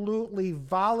absolutely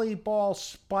volleyball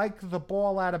spiked the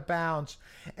ball out of bounds.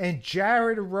 And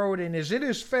Jared Roden is in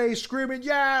his face screaming,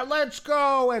 "Yeah, let's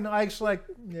go!" And Ike's like,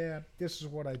 "Yeah, this is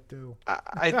what I do."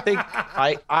 I think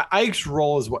Ike's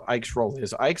role is what Ike's role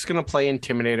is. Ike's going to play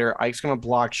intimidator. Ike's going to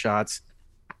block shots.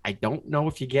 I don't know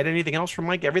if you get anything else from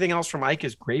Ike. Everything else from Ike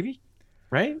is gravy,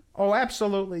 right? Oh,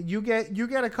 absolutely. You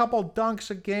get a couple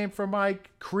dunks a game from Mike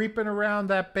creeping around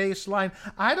that baseline.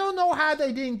 I don't know how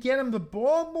they didn't get him the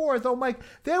ball more, though, Mike.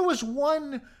 There was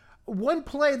one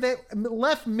play that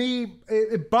left me,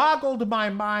 it boggled my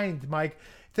mind, Mike.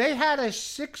 They had a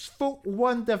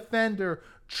 6'1" defender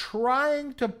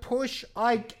trying to push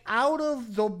Ike out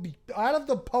of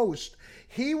the post.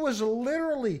 He was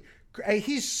literally,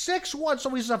 he's 6'1",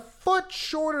 so he's a foot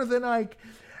shorter than Ike.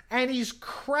 And he's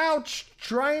crouched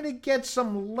trying to get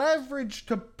some leverage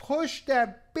to push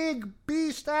that big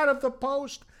beast out of the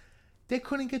post. They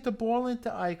couldn't get the ball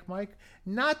into Ike, Mike.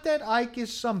 Not that Ike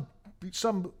is some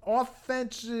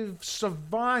offensive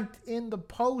savant in the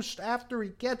post after he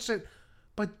gets it,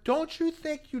 but don't you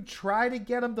think you try to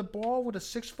get him the ball with a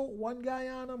 6'1" guy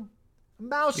on him?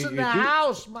 Mouse in the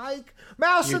house, Mike.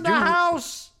 Mouse in the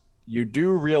house. You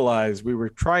do realize we were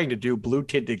trying to do blue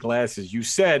tinted glasses. You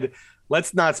said,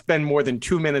 let's not spend more than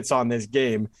 2 minutes on this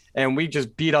game. And we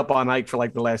just beat up on Ike for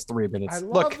like the last 3 minutes. I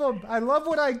love him. I love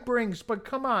what Ike brings, but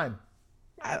come on.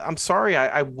 I'm sorry.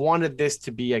 I wanted this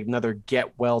to be another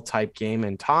get well type game.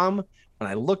 And Tom, when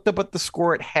I looked up at the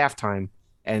score at halftime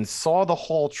and saw the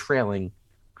Hall trailing,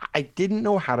 I didn't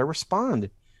know how to respond.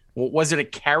 Was it a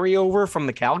carryover from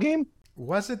the Cal game?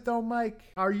 Was it though, Mike?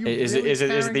 Are you? Is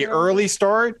it the early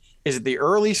start? Is it the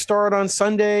early start on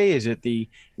Sunday? Is it the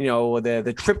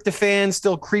tryptophan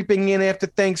still creeping in after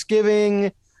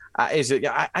Thanksgiving? Is it?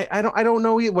 I don't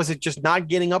know. Was it just not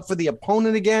getting up for the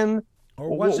opponent again?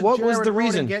 Or was what was the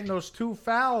reason? Getting those 2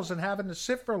 fouls and having to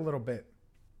sit for a little bit.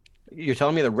 You're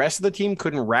telling me the rest of the team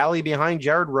couldn't rally behind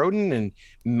Jared Roden and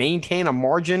maintain a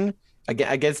margin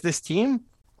against this team?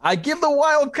 I give the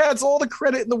Wildcats all the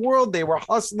credit in the world. They were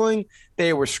hustling.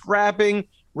 They were scrapping.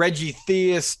 Reggie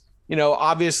Theus,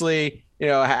 obviously,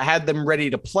 had them ready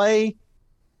to play.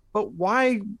 But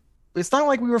why? It's not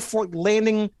like we were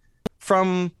landing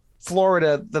from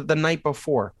Florida the night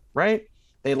before, right?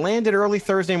 They landed early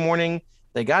Thursday morning.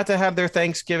 They got to have their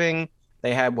Thanksgiving.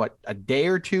 They had, a day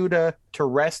or two to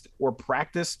rest or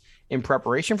practice in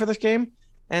preparation for this game.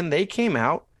 And they came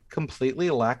out completely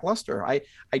lackluster. I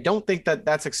don't think that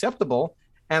that's acceptable.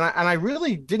 And I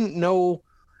really didn't know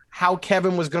how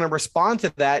Kevin was going to respond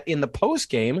to that in the post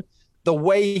game, the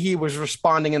way he was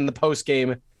responding in the post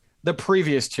game, the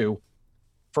previous two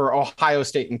for Ohio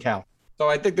State and Cal. So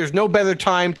I think there's no better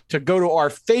time to go to our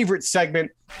favorite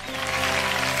segment.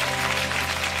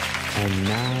 And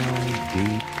now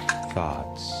Deep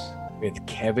Thoughts with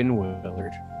Kevin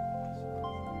Willard.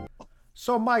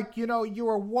 So, Mike, you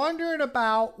were wondering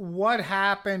about what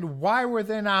happened, why were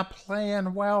they not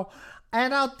playing well?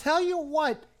 And I'll tell you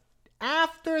what,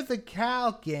 after the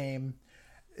Cal game,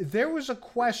 there was a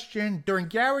question during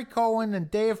Gary Cohen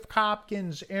and Dave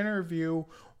Hopkins' interview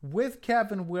with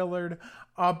Kevin Willard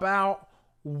about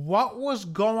what was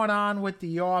going on with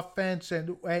the offense and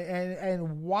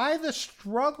why the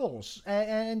struggles.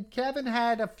 And Kevin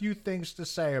had a few things to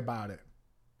say about it.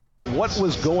 What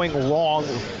was going wrong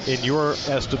in your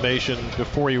estimation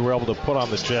before you were able to put on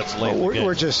the Jets late?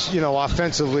 We're just,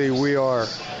 offensively, we're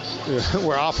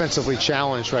offensively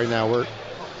challenged right now. We're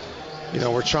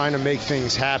trying to make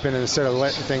things happen instead of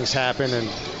letting things happen. And,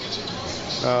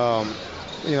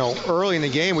 early in the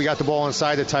game, we got the ball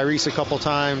inside to Tyrese a couple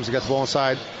times. We got the ball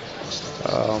inside.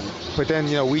 But then,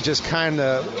 we just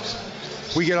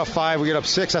we get up 5, we get up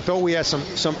 6. I thought we had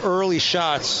some early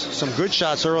shots, some good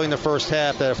shots early in the first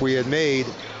half that if we had made,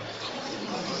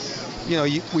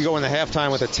 we go in the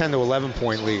halftime with a 10 to 11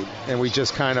 point lead. And we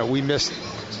just we missed.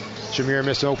 Jameer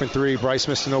missed an open 3. Bryce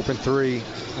missed an open 3.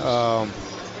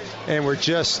 And we're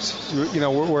just, and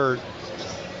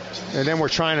then we're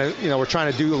trying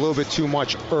to do a little bit too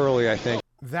much early, I think.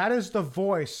 That is the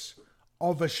voice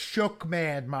of a shook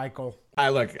man, Michael.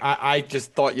 I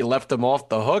just thought you left him off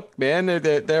the hook, man.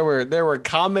 There were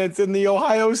comments in the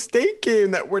Ohio State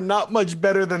game that were not much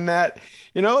better than that.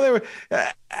 He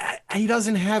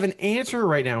doesn't have an answer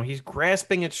right now. He's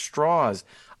grasping at straws.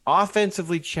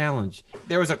 Offensively challenged.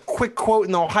 There was a quick quote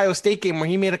in the Ohio State game where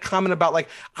he made a comment about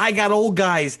I got old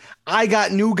guys, I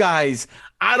got new guys,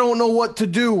 I don't know what to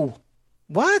do.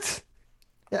 What?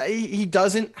 He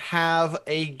doesn't have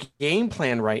a game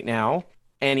plan right now,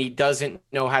 and he doesn't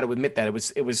know how to admit that.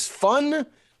 It was fun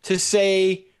to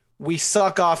say we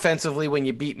suck offensively when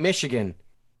you beat Michigan.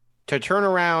 To turn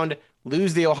around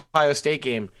lose the Ohio State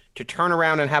game, to turn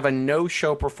around and have a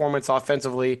no-show performance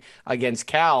offensively against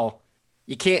Cal,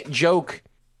 you can't joke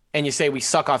and you say we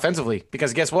suck offensively,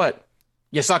 because guess what?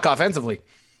 You suck offensively.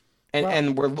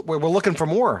 And we're looking for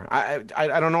more. I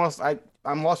don't know.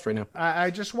 I'm lost right now.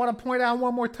 I just want to point out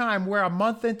one more time, we're a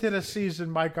month into the season,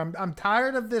 Mike. I'm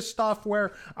tired of this stuff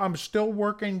where I'm still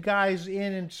working guys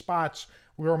in spots.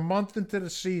 We're a month into the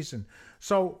season.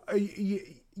 So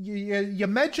you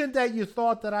mentioned that you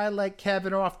thought that I let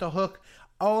Kevin off the hook.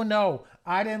 Oh, no,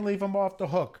 I didn't leave him off the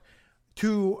hook.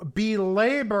 To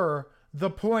belabor the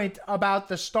point about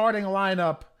the starting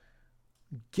lineup,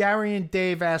 Gary and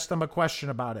Dave asked him a question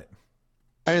about it.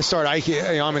 I didn't start Ike.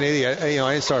 I'm an idiot. I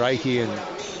didn't start Ike, and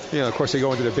of course they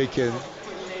go into the big kid.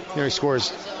 He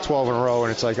scores 12 in a row,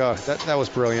 and it's like, oh, that was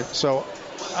brilliant. So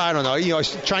I don't know. I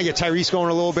was trying to get Tyrese going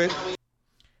a little bit.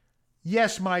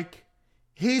 Yes, Mike,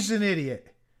 he's an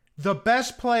idiot. The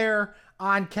best player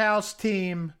on Cal's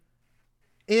team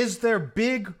is their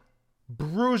big,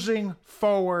 bruising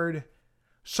forward.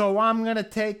 So I'm gonna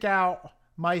take out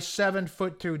my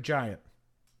 7'2" giant.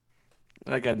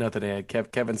 I got nothing to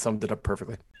add. Kevin summed it up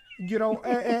perfectly.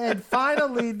 And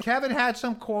finally, Kevin had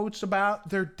some quotes about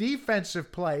their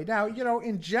defensive play. Now,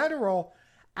 in general,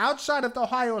 outside of the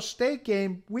Ohio State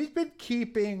game, we've been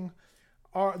keeping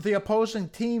the opposing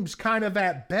teams kind of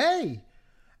at bay.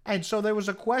 And so there was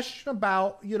a question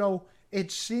about,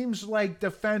 it seems like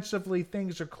defensively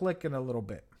things are clicking a little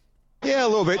bit. Yeah, a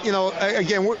little bit.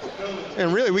 Again,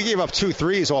 we gave up 2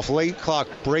 threes off late clock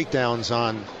breakdowns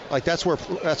on, that's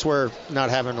where not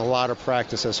having a lot of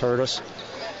practice has hurt us.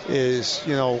 Is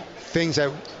things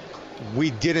that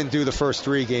we didn't do the first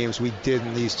 3 games we did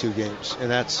in these 2 games, and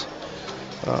that's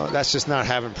just not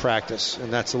having practice,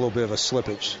 and that's a little bit of a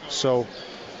slippage. So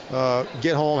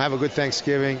get home, have a good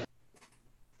Thanksgiving.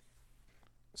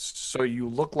 So you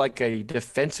look like a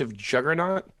defensive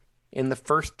juggernaut in the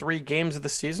first 3 games of the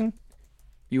season.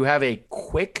 You have a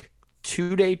quick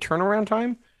 2-day turnaround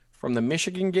time from the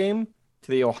Michigan game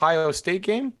to the Ohio State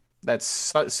game. That's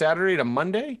Saturday to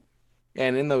Monday.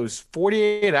 And in those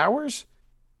 48 hours,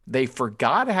 they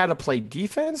forgot how to play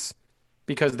defense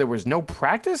because there was no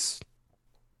practice.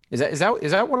 Is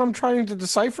that what I'm trying to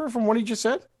decipher from what he just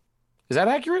said? Is that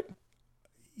accurate?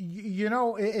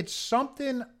 It's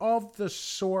something of the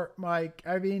sort, Mike.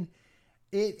 I mean,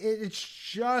 it's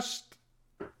just,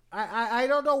 I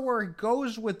don't know where it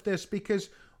goes with this, because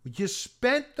you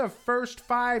spent the first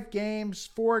 4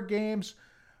 games,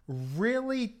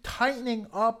 really tightening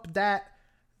up that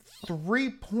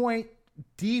 3-point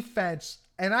defense.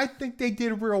 And I think they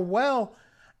did real well.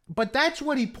 But that's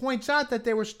what he points out, that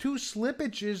there was 2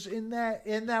 slippages in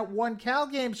that one Cal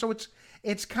game. So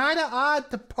it's kind of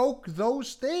odd to poke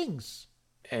those things.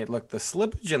 Hey, look, the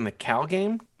slippage in the Cal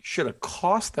game should have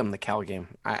cost them the Cal game.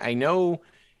 I know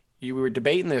you were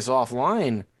debating this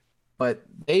offline, but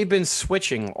they've been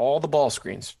switching all the ball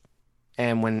screens.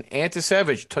 And when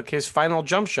Antisevich took his final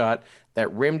jump shot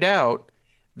that rimmed out,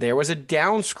 there was a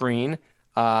down screen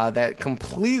that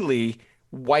completely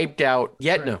wiped out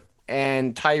Yetna. Right.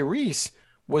 And Tyrese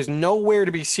was nowhere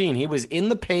to be seen. He was in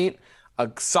the paint,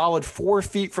 a solid 4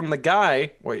 feet from the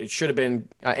guy. Well, it should have been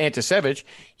Antisevich.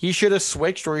 He should have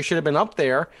switched, or he should have been up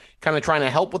there kind of trying to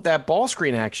help with that ball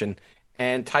screen action.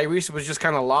 And Tyrese was just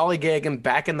kind of lollygagging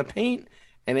back in the paint.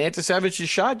 And Antisevich's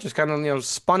shot just kind of,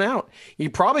 spun out. He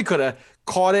probably could have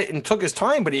caught it and took his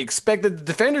time, but he expected the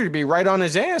defender to be right on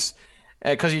his ass,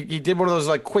 because he did one of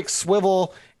those quick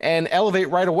swivel and elevate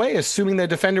right away, assuming the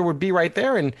defender would be right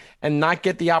there and not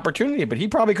get the opportunity. But he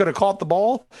probably could have caught the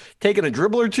ball, taken a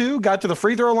dribble or 2, got to the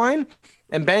free throw line,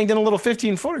 and banged in a little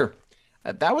 15-footer.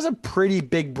 That was a pretty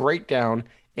big breakdown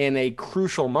in a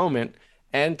crucial moment.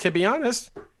 And to be honest,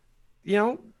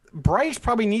 Bryce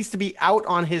probably needs to be out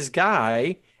on his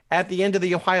guy at the end of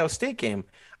the Ohio State game.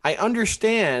 I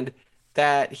understand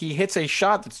that he hits a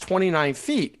shot that's 29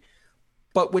 feet,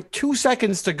 but with 2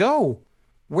 seconds to go,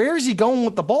 where is he going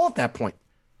with the ball at that point?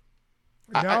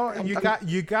 No,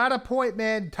 you got a point,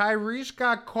 man. Tyrese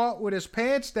got caught with his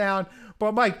pants down,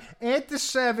 but Mike,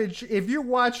 Antisevich, if you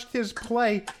watched his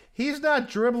play, he's not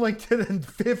dribbling to the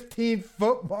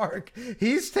 15-foot mark.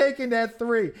 He's taking that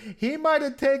 3. He might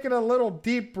have taken a little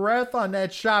deep breath on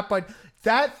that shot, but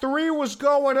that 3 was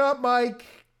going up, Mike.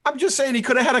 I'm just saying he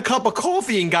could have had a cup of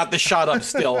coffee and got the shot up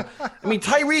still. I mean,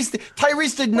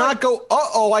 Tyrese did not go,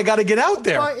 I got to get out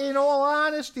there. But in all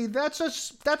honesty, that's a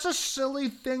silly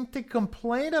thing to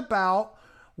complain about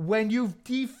when you've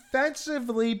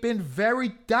defensively been very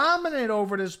dominant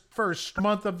over this first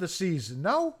month of the season,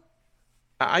 no?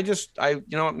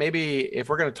 Maybe if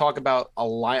we're going to talk about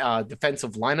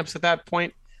defensive lineups at that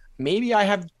point, maybe I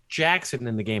have Jackson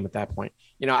in the game at that point.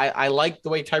 You know, I like the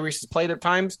way Tyrese has played at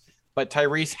times, but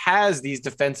Tyrese has these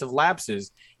defensive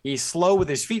lapses. He's slow with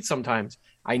his feet sometimes.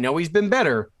 I know he's been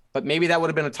better, but maybe that would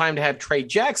have been a time to have Trey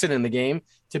Jackson in the game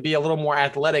to be a little more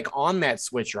athletic on that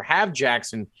switch, or have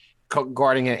Jackson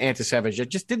guarding an Antisevich. I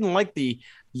just didn't like the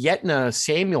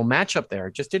Yetna-Samuel matchup there.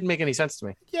 It just didn't make any sense to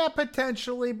me. Yeah,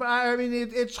 potentially, but I mean,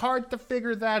 it's hard to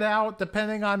figure that out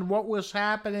depending on what was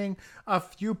happening a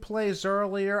few plays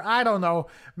earlier. I don't know.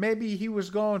 Maybe he was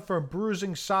going for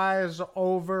bruising size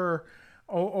over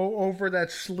that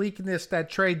sleekness that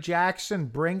Trey Jackson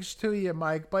brings to you,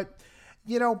 Mike. But,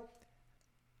 you know,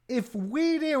 if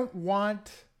we didn't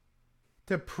want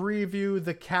to preview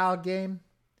the Cal game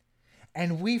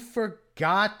and we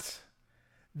forgot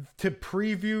to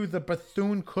preview the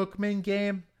Bethune-Cookman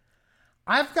game,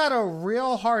 I've got a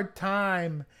real hard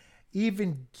time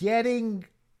even getting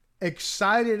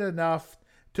excited enough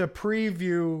to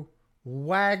preview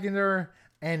Wagner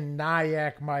and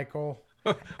Nyack, Michael.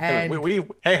 And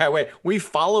we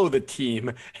follow the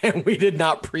team, and we did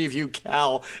not preview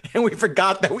Cal, and we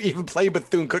forgot that we even played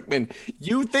Bethune-Cookman.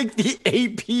 You think the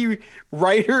AP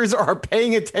writers are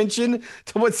paying attention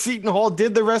to what Seton Hall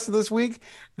did the rest of this week?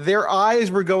 Their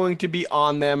eyes were going to be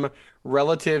on them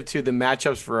relative to the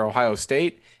matchups for Ohio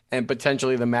State and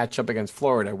potentially the matchup against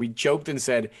Florida. We joked and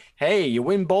said, hey, you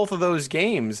win both of those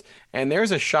games, and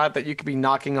there's a shot that you could be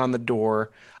knocking on the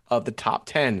door of the top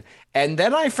 10. And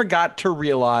then I forgot to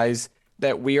realize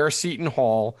that we are Seton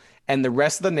Hall, and the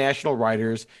rest of the national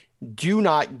writers do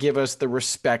not give us the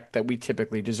respect that we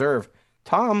typically deserve.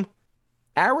 Tom,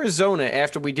 Arizona,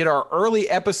 after we did our early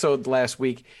episode last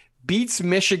week, beats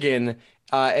Michigan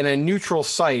in a neutral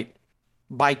site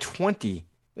by 20.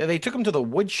 They took them to the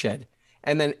woodshed.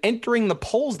 And then entering the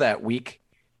polls that week,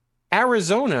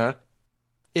 Arizona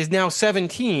is now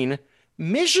 17.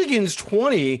 Michigan's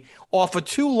 20 off of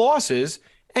 2 losses,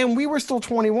 and we were still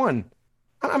 21.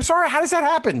 I'm sorry, how does that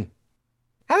happen?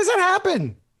 How does that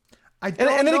happen? And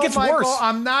then it gets Michael, worse.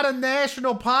 I'm not a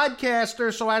national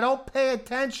podcaster, so I don't pay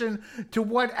attention to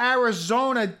what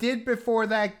Arizona did before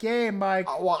that game, Mike.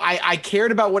 Well, I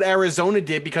cared about what Arizona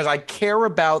did because I care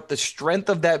about the strength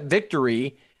of that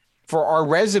victory for our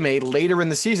resume later in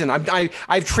the season. I've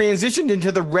transitioned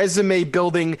into the resume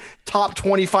building top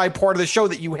 25 part of the show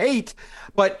that you hate,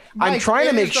 but Mike, I'm trying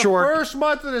to make sure. The first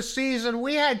month of the season,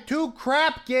 we had 2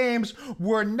 crap games.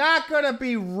 We're not going to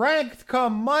be ranked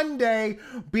come Monday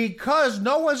because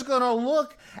no one's going to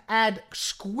look at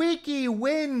squeaky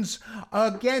wins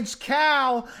against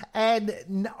Cal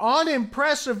and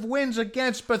unimpressive wins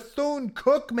against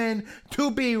Bethune-Cookman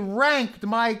to be ranked,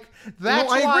 Mike. That's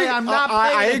why I'm not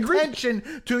paying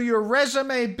attention to your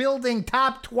resume building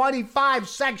top 25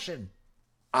 section.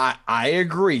 I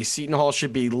agree. Seton Hall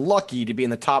should be lucky to be in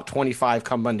the top 25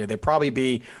 come Monday. They'd probably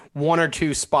be 1 or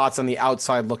 2 spots on the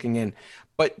outside looking in.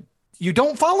 But you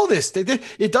don't follow this.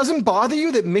 It doesn't bother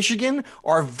you that Michigan,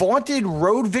 our vaunted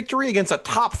road victory against a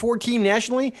top 4 team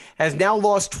nationally, has now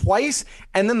lost twice,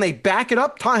 and then they back it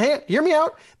up. Hear me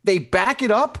out. They back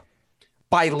it up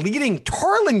by leading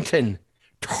Tarleton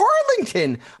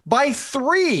by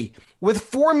 3 with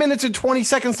 4 minutes and 20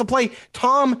 seconds to play.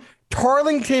 Tom,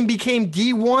 Tarleton became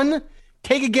D1.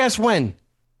 Take a guess when?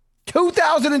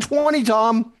 2020,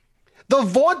 Tom. The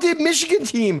vaunted Michigan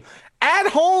team at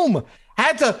home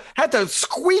had to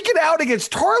squeak it out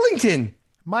against Tarleton.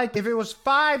 Mike, if it was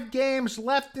 5 games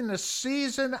left in the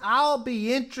season, I'll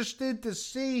be interested to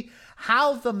see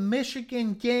how the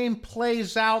Michigan game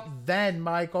plays out then,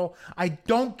 Michael. I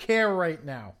don't care right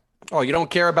now. Oh, you don't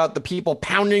care about the people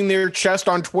pounding their chest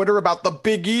on Twitter about the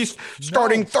Big East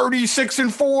starting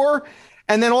 36-4?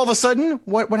 And then all of a sudden,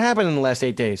 what happened in the last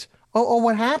 8 days? Oh,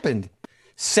 what happened?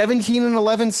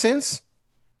 17-11 since?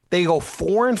 They go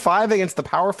 4-5 against the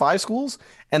Power 5 schools,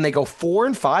 and they go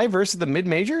 4-5 versus the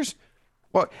mid-majors?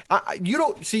 Well, you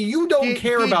don't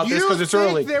care about this because it's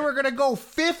early. They were going to go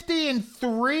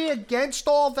 50-3 against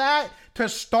all that to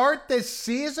start this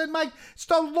season, Mike? It's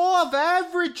the law of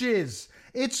averages.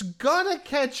 It's gonna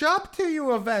catch up to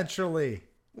you eventually.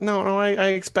 No, I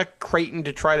expect Creighton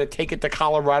to try to take it to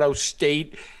Colorado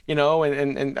State, you know,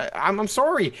 and I'm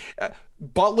sorry.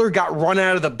 Butler got run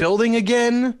out of the building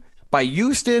again by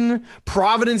Houston.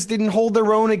 Providence didn't hold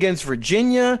their own against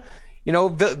Virginia. You know,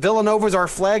 Villanova's our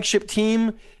flagship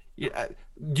team.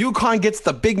 UConn gets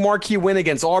the big marquee win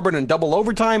against Auburn in double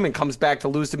overtime and comes back to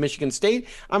lose to Michigan State.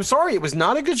 I'm sorry, it was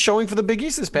not a good showing for the Big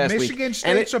East this past week. Michigan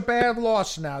State's a bad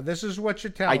loss now. This is what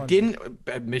you're telling me.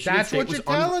 Michigan That's State what you're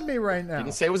telling me right now. I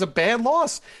didn't say it was a bad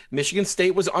loss. Michigan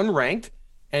State was unranked.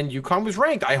 and UConn was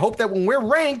ranked. I hope that when we're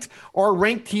ranked, our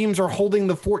ranked teams are holding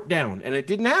the fort down, and it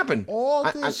didn't happen. All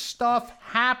this stuff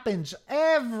happens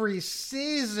every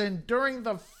season during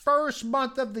the first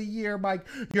month of the year, Mike.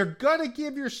 You're going to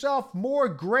give yourself more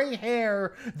gray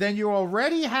hair than you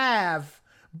already have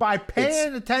by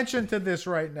paying attention to this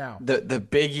right now. The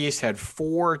Big East had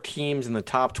 4 teams in the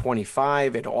top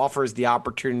 25. It offers the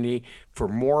opportunity for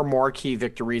more marquee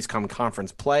victories come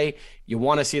conference play. You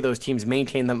want to see those teams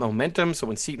maintain that momentum. So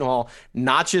when Seton Hall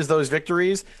notches those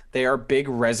victories, they are big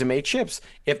resume chips.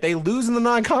 If they lose in the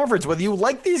non-conference, whether you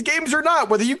like these games or not,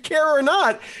 whether you care or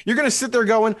not, you're going to sit there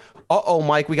going, uh-oh,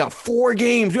 Mike, we got 4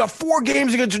 games. We got 4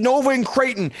 games against Nova and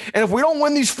Creighton. And if we don't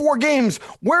win these 4 games,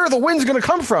 where are the wins going to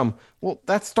come from? Well,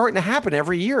 that's starting to happen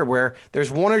every year where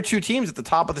there's 1 or 2 teams at the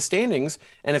top of the standings.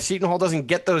 And if Seton Hall doesn't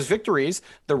get those victories,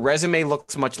 the resume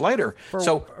looks much lighter.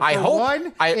 I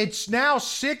hope it's now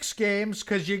 6 games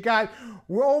because you got,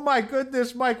 oh my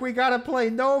goodness, Mike, we got to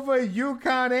play Nova,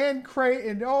 UConn, and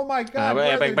Creighton. Oh my God.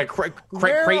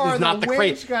 Creighton's not the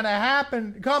Creighton going to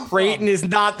happen. Creighton is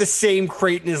not the same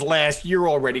Creighton as last year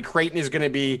already. Creighton is going to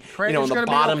be, in the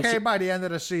bottom. Okay by the end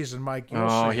of the season, Mike.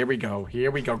 Here we go.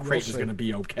 Creighton's going to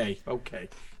be okay. Okay.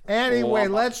 Anyway,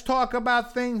 let's talk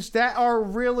about things that are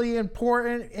really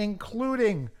important,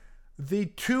 including the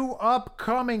 2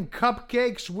 upcoming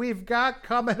cupcakes we've got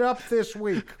coming up this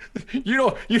week.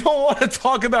 You don't want to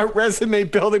talk about resume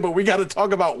building, but we got to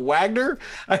talk about Wagner.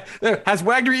 Has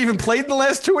Wagner even played in the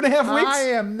last 2.5 weeks? I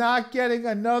am not getting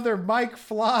another Mike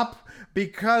flop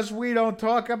because we don't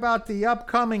talk about the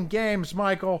upcoming games,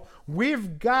 Michael.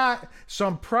 We've got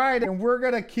some pride, and we're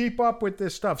going to keep up with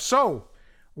this stuff. So,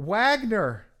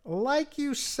 Wagner, like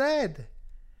you said,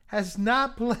 has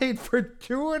not played for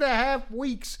 2.5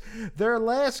 weeks. Their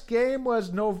last game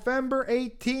was November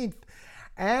 18th.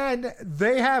 And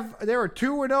they are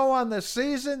 2-0 on the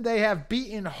season. They have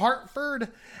beaten Hartford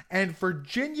and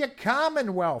Virginia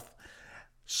Commonwealth.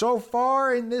 So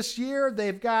far in this year,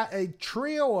 they've got a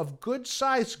trio of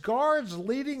good-sized guards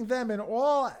leading them in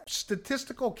all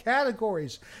statistical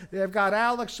categories. They've got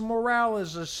Alex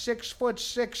Morales, a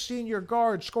 6'6" senior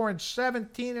guard, scoring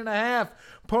 17.5,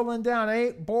 pulling down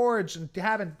 8 boards and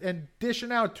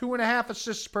dishing out 2.5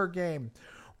 assists per game.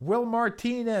 Will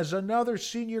Martinez, another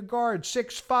senior guard,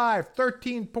 6'5",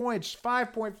 13 points,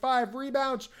 5.5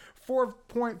 rebounds,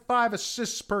 4.5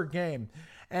 assists per game.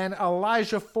 And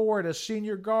Elijah Ford, a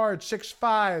senior guard,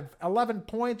 6'5", 11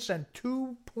 points and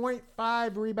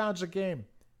 2.5 rebounds a game.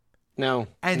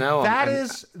 That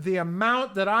is the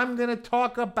amount that I'm going to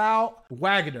talk about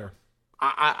Wagner.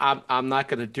 I'm not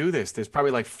going to do this. There's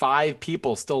probably like 5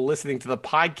 people still listening to the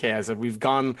podcast, and we've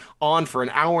gone on for an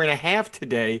hour and a half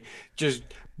today just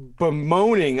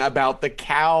bemoaning about the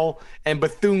Cal and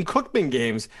Bethune-Cookman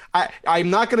games.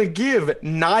 I'm not going to give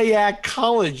Nyack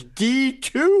College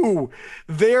D2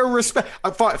 their respect.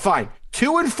 Fine.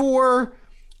 2-4.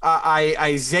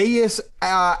 Isaiah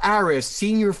Aris,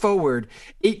 senior forward,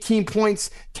 18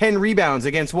 points, 10 rebounds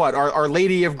against what? Our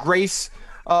Lady of Grace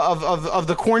of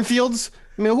the cornfields?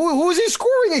 I mean, who is he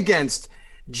scoring against?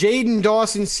 Jaden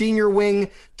Dawson, senior wing,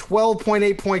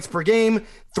 12.8 points per game,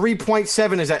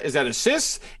 3.7. Is that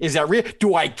assists? Is that real?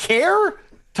 Do I care?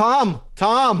 Tom.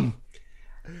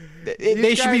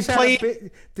 They should be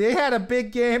playing. They had a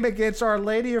big game against Our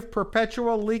Lady of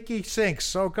Perpetual Leaky Sinks.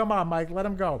 So come on, Mike, let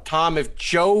him go. Tom, if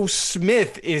Joe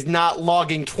Smith is not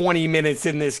logging 20 minutes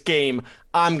in this game,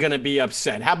 I'm gonna be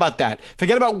upset. How about that?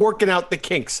 Forget about working out the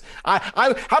kinks. How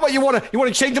about you want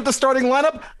to change up the starting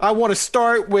lineup? I want to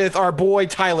start with our boy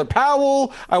Tyler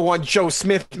Powell. I want Joe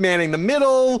Smith manning the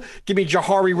middle. Give me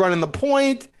Jahari running the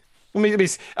point. Maybe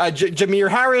Jameer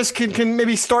Harris can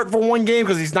maybe start for one game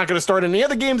because he's not going to start in the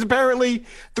other games apparently.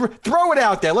 Throw it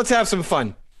out there. Let's have some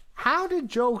fun. How did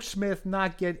Joe Smith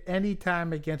not get any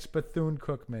time against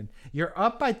Bethune-Cookman? You're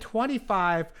up by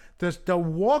 25. The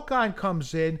walk-on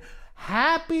comes in.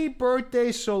 Happy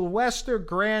birthday, Sylvester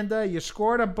Granda. You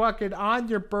scored a bucket on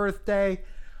your birthday.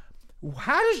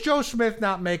 How does Joe Smith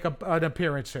not make an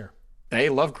appearance here? They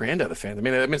love Granda, the fans. I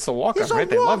mean, it's a walk-on, right?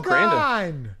 They love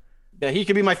Granda. Yeah, he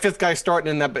could be my 5th guy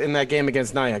starting in that game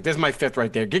against Nyack. There's my 5th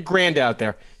right there. Get Granda out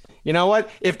there. You know what?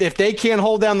 If they can't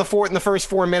hold down the fort in the first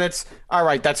 4 minutes, all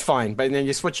right, that's fine. But then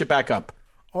you switch it back up.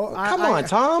 Come on,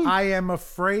 Tom. I am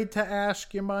afraid to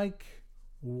ask you, Mike.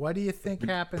 What do you think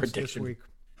happens this week?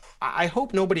 I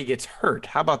hope nobody gets hurt.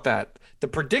 How about that? The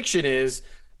prediction is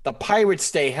the Pirates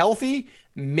stay healthy.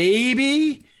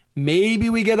 Maybe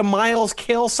we get a Miles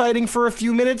Cale sighting for a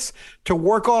few minutes to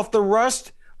work off the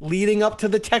rust leading up to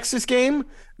the Texas game.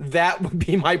 That would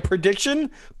be my prediction,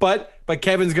 but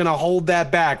Kevin's going to hold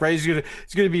that back, right? He's going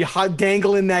to be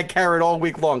dangling that carrot all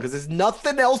week long because there's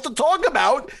nothing else to talk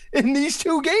about in these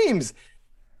two games.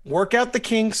 Work out the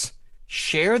kinks,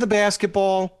 share the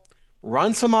basketball,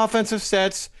 run some offensive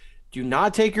sets. Do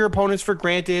not take your opponents for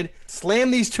granted.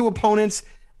 Slam these two opponents,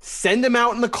 send them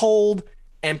out in the cold,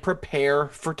 and prepare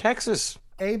for Texas.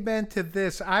 Amen to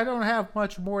this. I don't have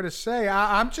much more to say.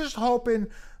 I'm just hoping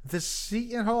the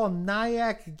Seton Hall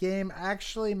Nyack game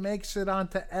actually makes it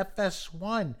onto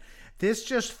FS1. This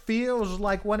just feels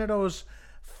like one of those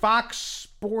Fox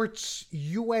Sports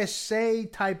USA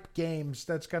type games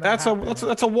that's going to happen.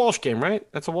 That's a Walsh game, right?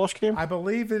 That's a Walsh game? I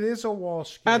believe it is a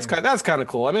Walsh game. That's kind of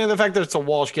cool. I mean, the fact that it's a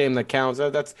Walsh game that counts,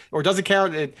 or doesn't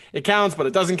count, it counts, but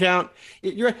it doesn't count.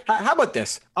 How about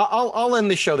this? I'll end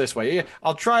the show this way.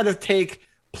 I'll try to take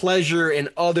pleasure in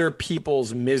other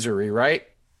people's misery, right?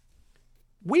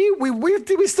 We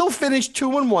still finished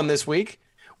 2-1 this week.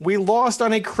 We lost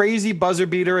on a crazy buzzer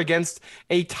beater against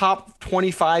a top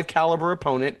 25 caliber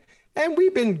opponent, and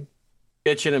we've been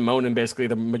bitching and moaning basically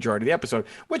the majority of the episode,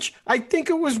 which I think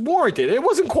it was warranted. It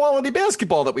wasn't quality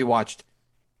basketball that we watched,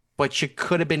 but you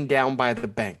could have been down by the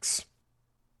banks.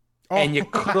 Oh. And you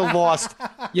could have lost.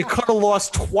 You could have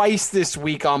lost twice this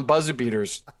week on buzzer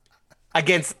beaters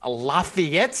against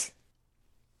Lafayette,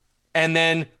 and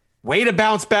then way to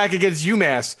bounce back against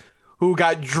UMass, who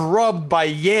got drubbed by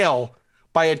Yale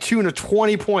by a tune of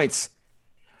 20 points.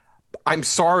 I'm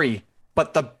sorry,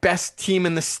 but the best team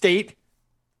in the state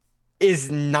is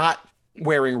not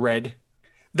wearing red.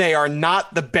 They are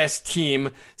not the best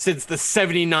team since the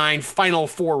 79 Final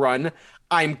Four run.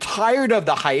 I'm tired of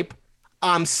the hype.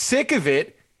 I'm sick of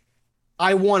it.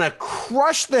 I want to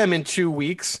crush them in 2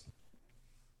 weeks,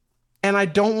 and I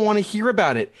don't want to hear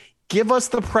about it. Give us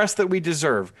the press that we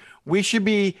deserve. We should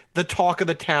be the talk of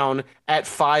the town at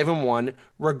 5-1,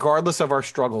 regardless of our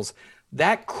struggles.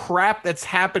 That crap that's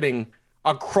happening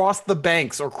across the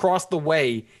banks or across the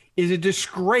way is a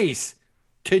disgrace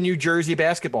to New Jersey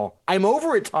basketball. I'm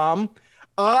over it, Tom.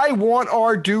 I want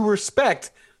our due respect.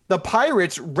 The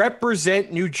Pirates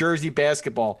represent New Jersey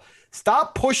basketball.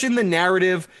 Stop pushing the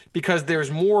narrative because there's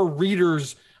more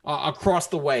readers across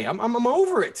the way. I'm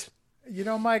over it. You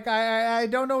know, Mike, I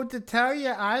don't know what to tell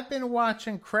you. I've been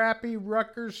watching crappy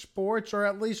Rutgers sports, or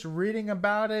at least reading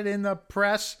about it in the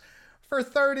press, for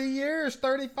 30 years,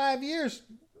 35 years.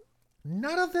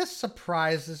 None of this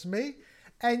surprises me.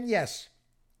 And yes,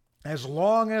 as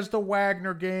long as the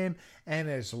Wagner game and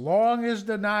as long as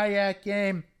the Nyack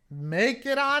game make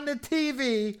it on the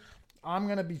TV, I'm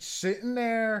going to be sitting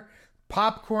there,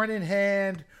 popcorn in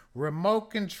hand,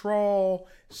 remote control,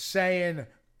 saying,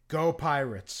 "Go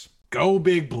Pirates." Go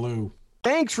Big Blue.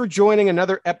 Thanks for joining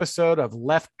another episode of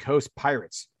Left Coast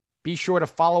Pirates. Be sure to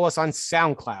follow us on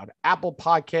SoundCloud, Apple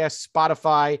Podcasts,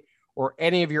 Spotify, or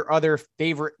any of your other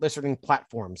favorite listening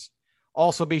platforms.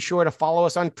 Also, be sure to follow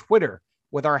us on Twitter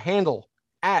with our handle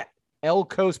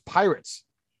 @LCoastPirates.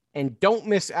 And don't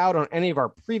miss out on any of our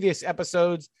previous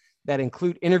episodes that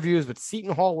include interviews with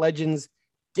Seton Hall legends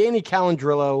Danny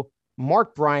Calandrillo,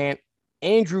 Mark Bryant,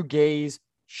 Andrew Gaze,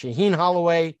 Shaheen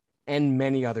Holloway, and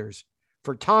many others.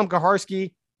 For Tom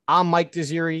Kaharski, I'm Mike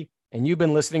Desiri, and you've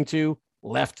been listening to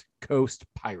Left Coast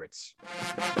Pirates.